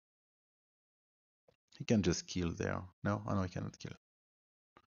 He can just kill there. No, I know he cannot kill.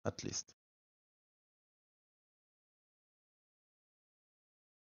 At least.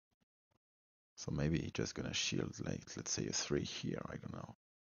 So maybe he's just gonna shield, like, let's say a 3 here, I don't know.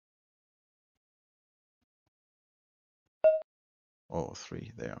 Or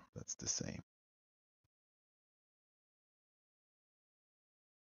 3 there, that's the same.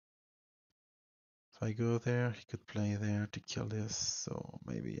 If I go there, he could play there to kill this, so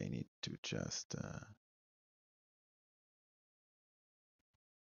maybe I need to just...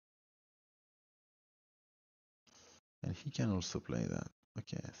 and he can also play that.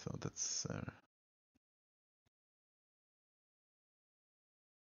 Okay, so that's...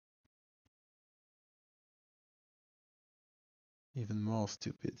 even more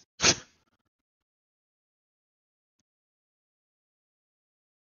stupid.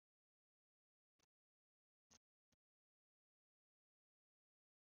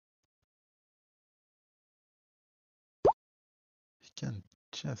 He can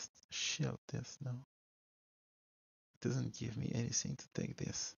just shield this now. It doesn't give me anything to take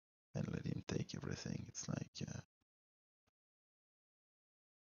this and let him take everything. It's like...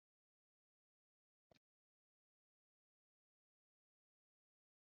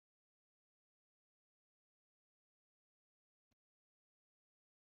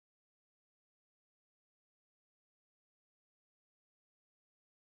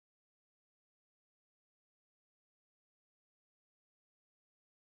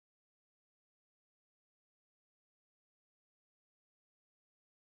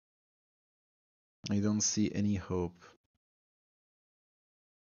 I don't see any hope.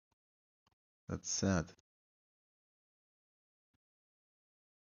 That's sad.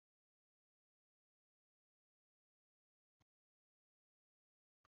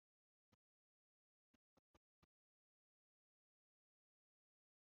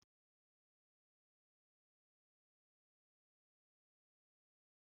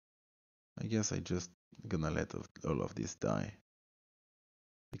 I guess I just gonna let all of this die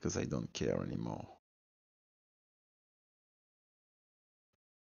because I don't care anymore.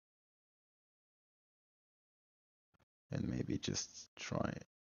 And maybe just try.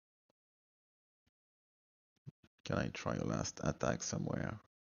 Can I try a last attack somewhere?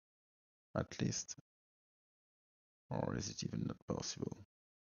 At least. Or is it even not possible?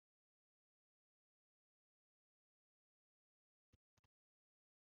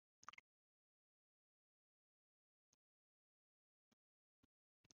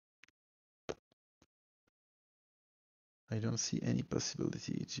 I don't see any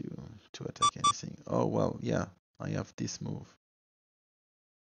possibility to attack anything. Oh well, yeah, I have this move.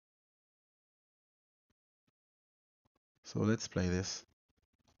 So let's play this.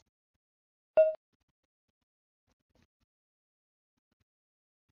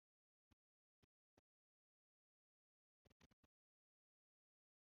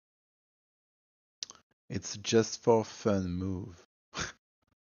 It's just for fun move.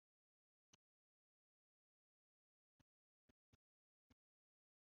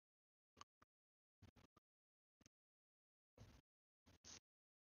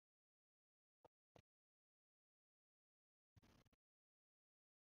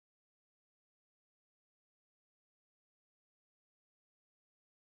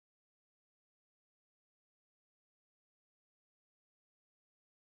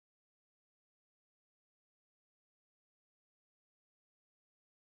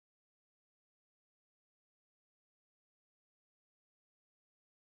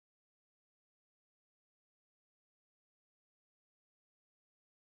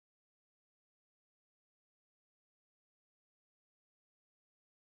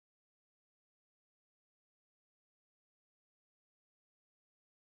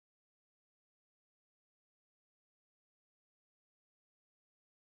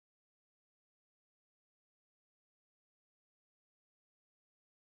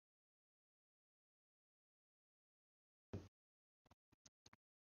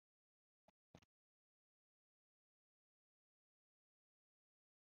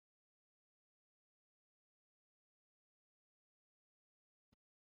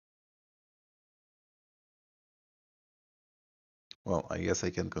 Well, I guess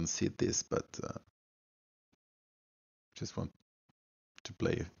I can concede this, but just want to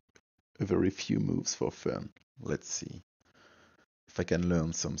play a very few moves for fun. Let's see if I can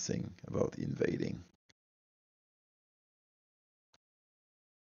learn something about invading.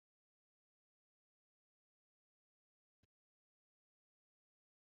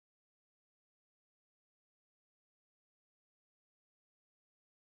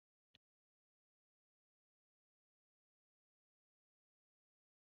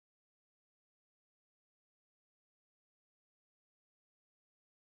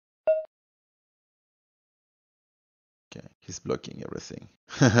 Okay, he's blocking everything.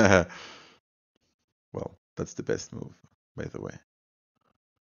 Well, that's the best move, by the way.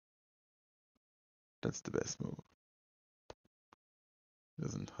 That's the best move.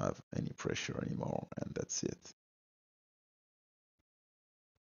 Doesn't have any pressure anymore, and that's it.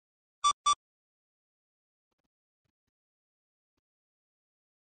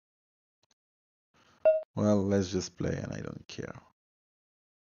 Well, let's just play, and I don't care.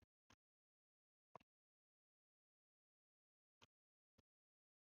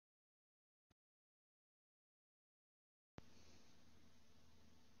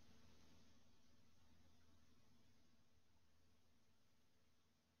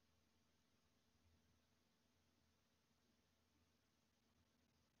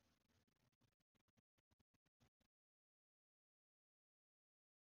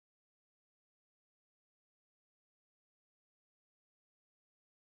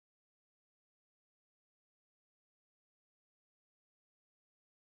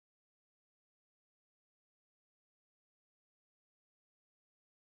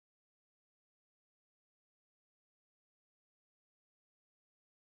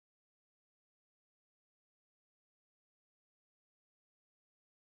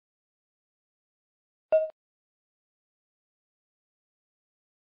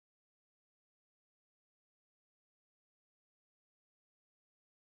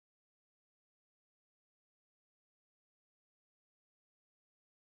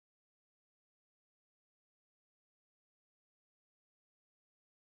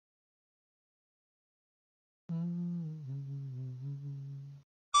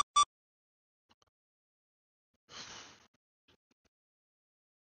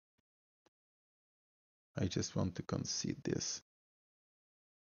 I just want to concede this.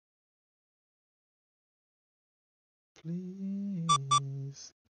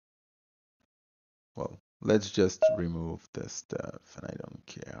 Please. Well, let's just remove the stuff, and I don't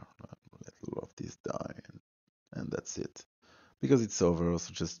care. Let all of this die, and that's it. Because it's over,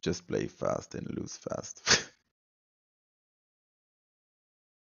 so just play fast and lose fast.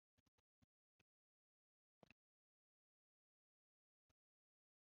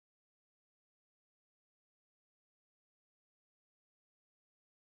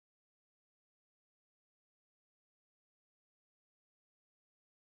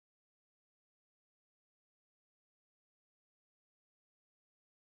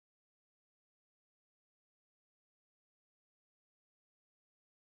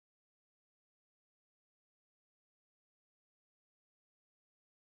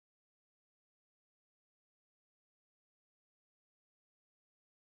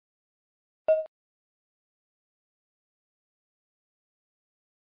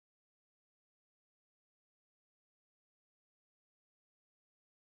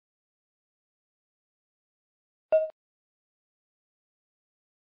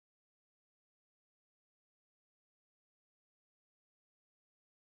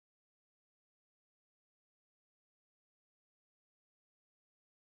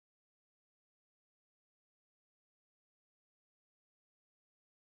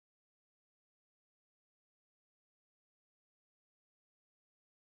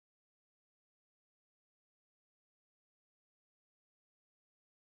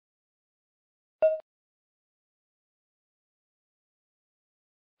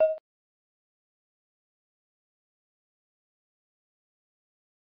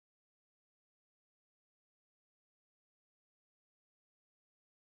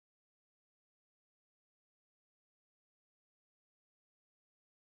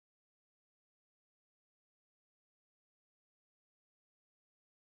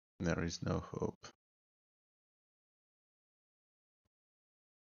 There is no hope.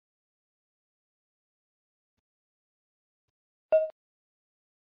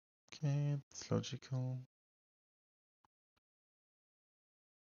 Okay, it's logical.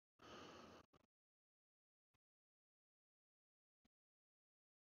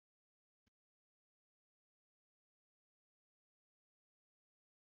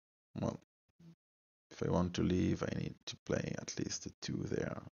 Well, If I want to leave, I need to play at least a 2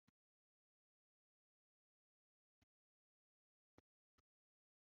 there.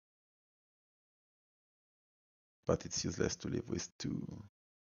 But it's useless to live with two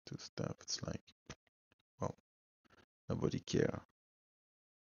stuff. It's like, well, nobody care.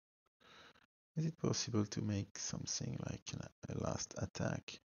 Is it possible to make something like a last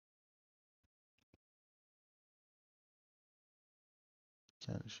attack?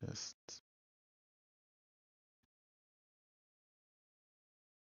 Can just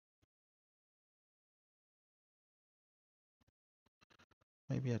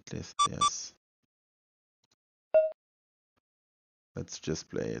maybe at least yes. Let's just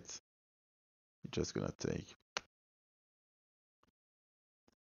play it. We're just gonna take.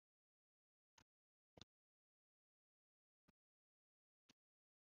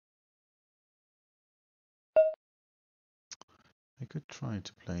 I could try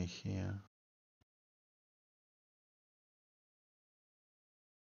to play here.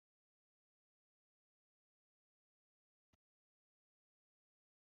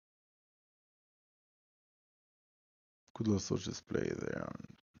 Could also just play there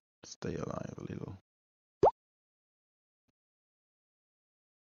and stay alive a little.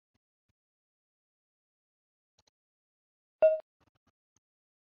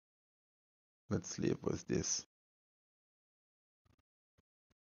 Let's live with this.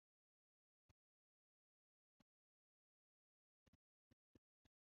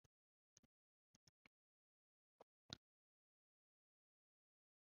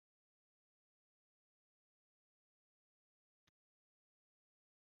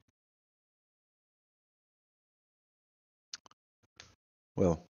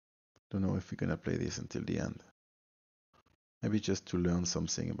 Well, don't know if we're gonna play this until the end. Maybe just to learn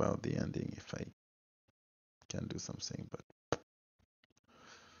something about the ending if I can do something, but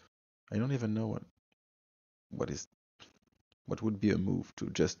I don't even know what would be a move to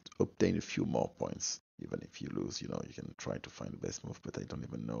just obtain a few more points. Even if you lose, you know, you can try to find the best move, but I don't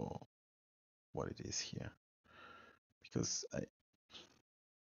even know what it is here. Because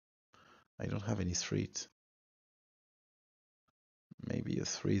I don't have any threat. Maybe a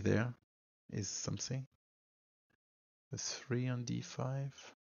 3 there is something. A 3 on d5.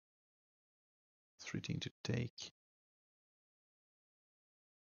 3 thing to take.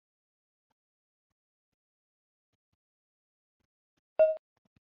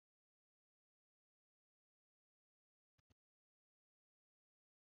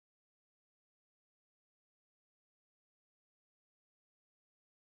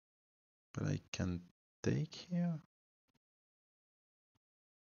 But I can take here.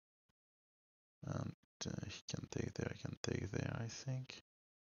 And he can take there, I can take there, I think.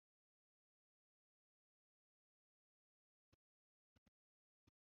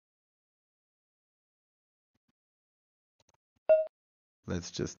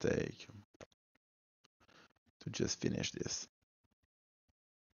 Let's just take to just finish this.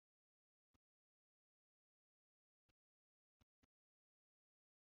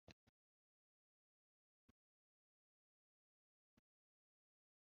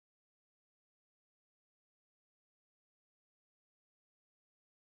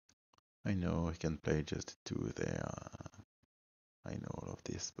 I know I can play just 2 there. I know all of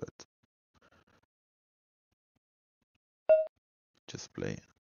this, but just play.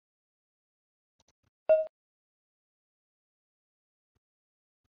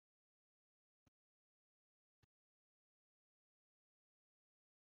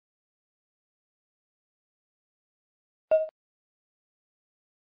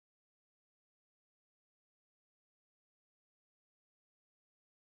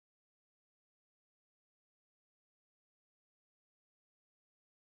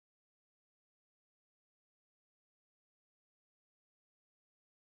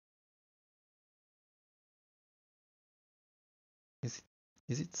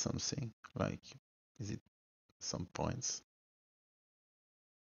 Is it something like, is it some points?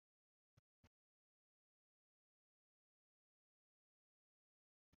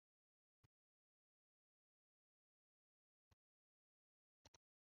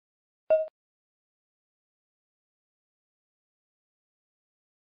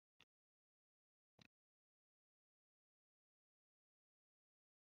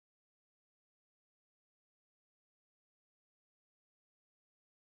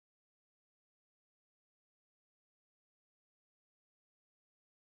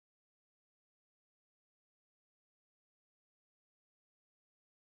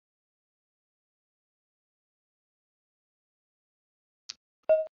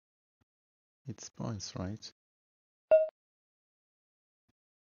 It's points, right?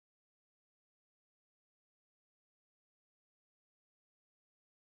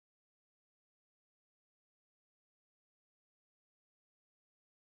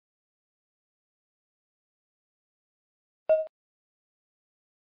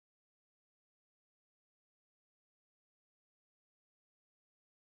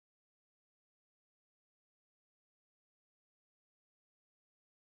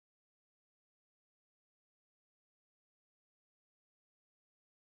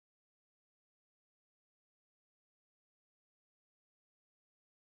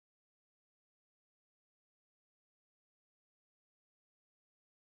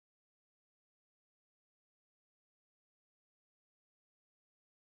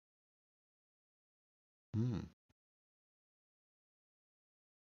 Hmm.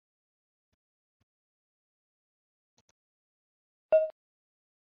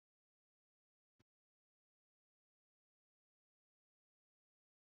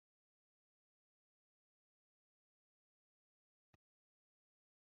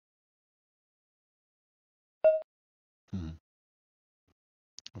 Hmm.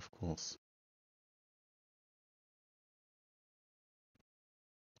 Of course.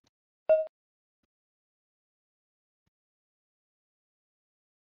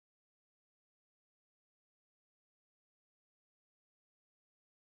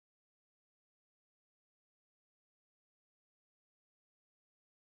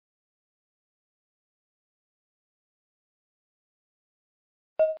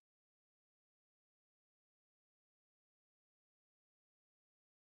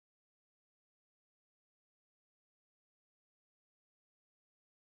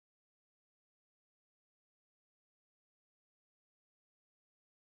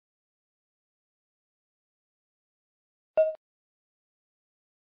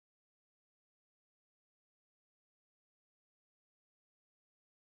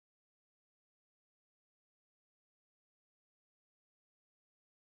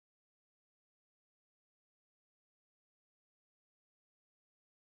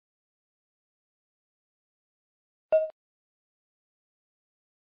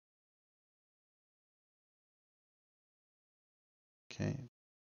 Okay.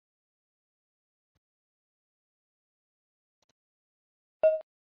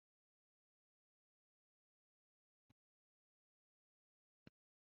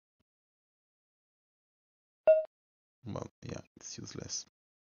 Well, yeah, it's useless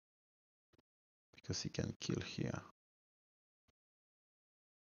because he can kill here.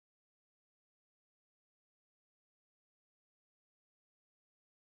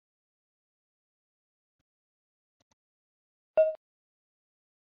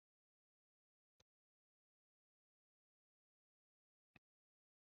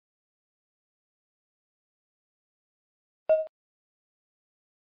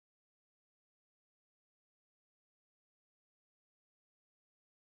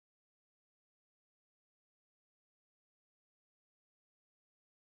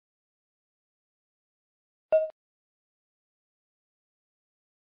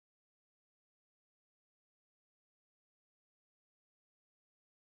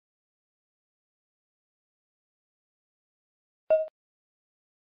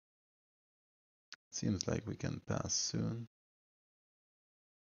 Seems like we can pass soon.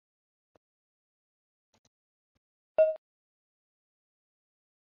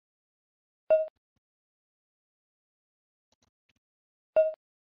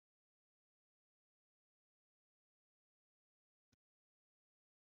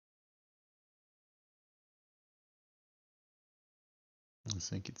 I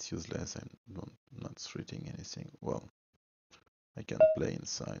think it's useless. Not threatening anything. Well, I can play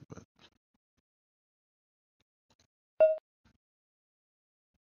inside, but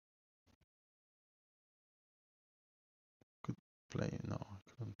could play. No, I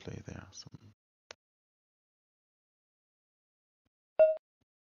couldn't play there. So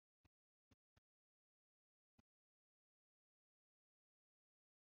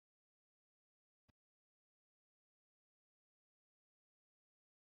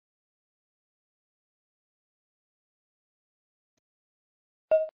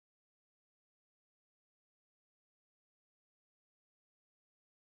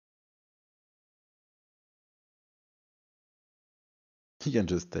he can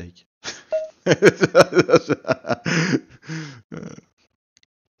just take.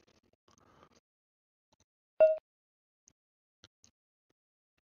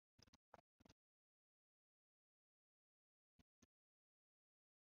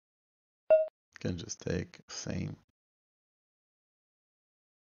 Can just take. Same.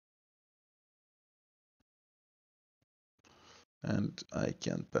 And I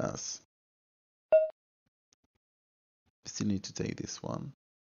can pass. Still need to take this one.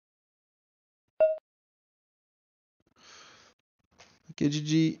 Okay,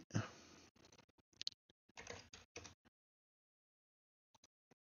 GG.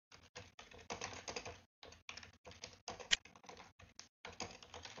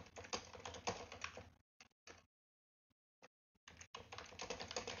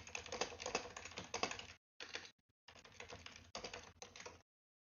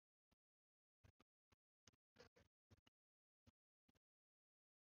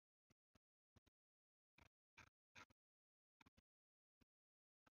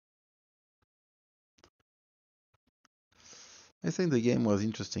 I think the game was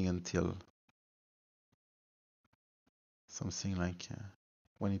interesting until something like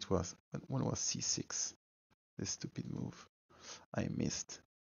when it was c6. This stupid move I missed.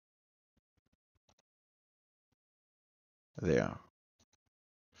 There.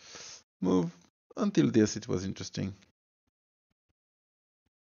 Move until this. It was interesting.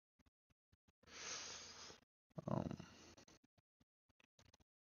 Um,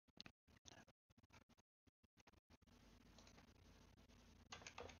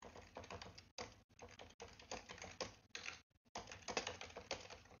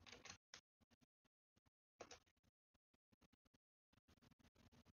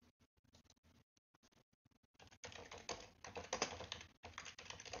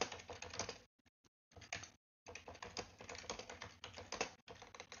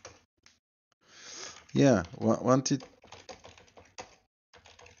 yeah, wanted.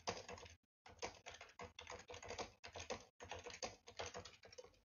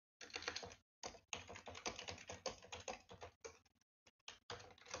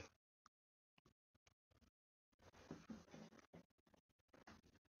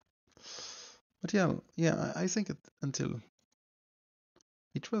 But yeah, I think until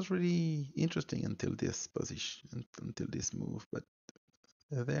it was really interesting until this position, until this move. But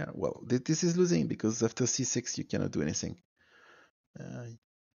there, well, this is losing because after c6 you cannot do anything.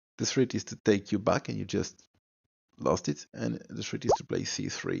 The threat is to take you back, and you just lost it. And the threat is to play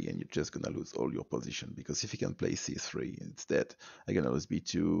c3, and you're just gonna lose all your position, because if you can play c3, it's dead. I can lose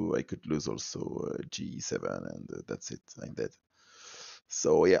b2. I could lose also g7, and that's it. I'm dead.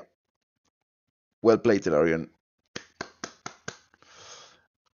 So yeah, well played, Tellorion.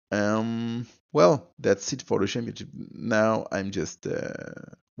 Well, that's it for the championship. Now I'm just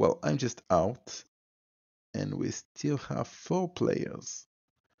I'm just out, and we still have 4 players.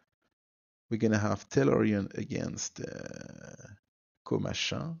 We're gonna have Tellorion against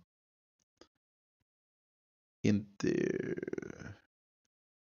Comachin. In the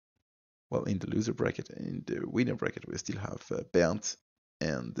in the loser bracket. In the winner bracket, we still have Bernd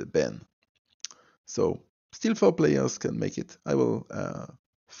and Ben. So still 4 players can make it. I will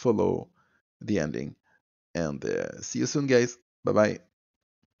follow the ending, and see you soon, guys. Bye bye.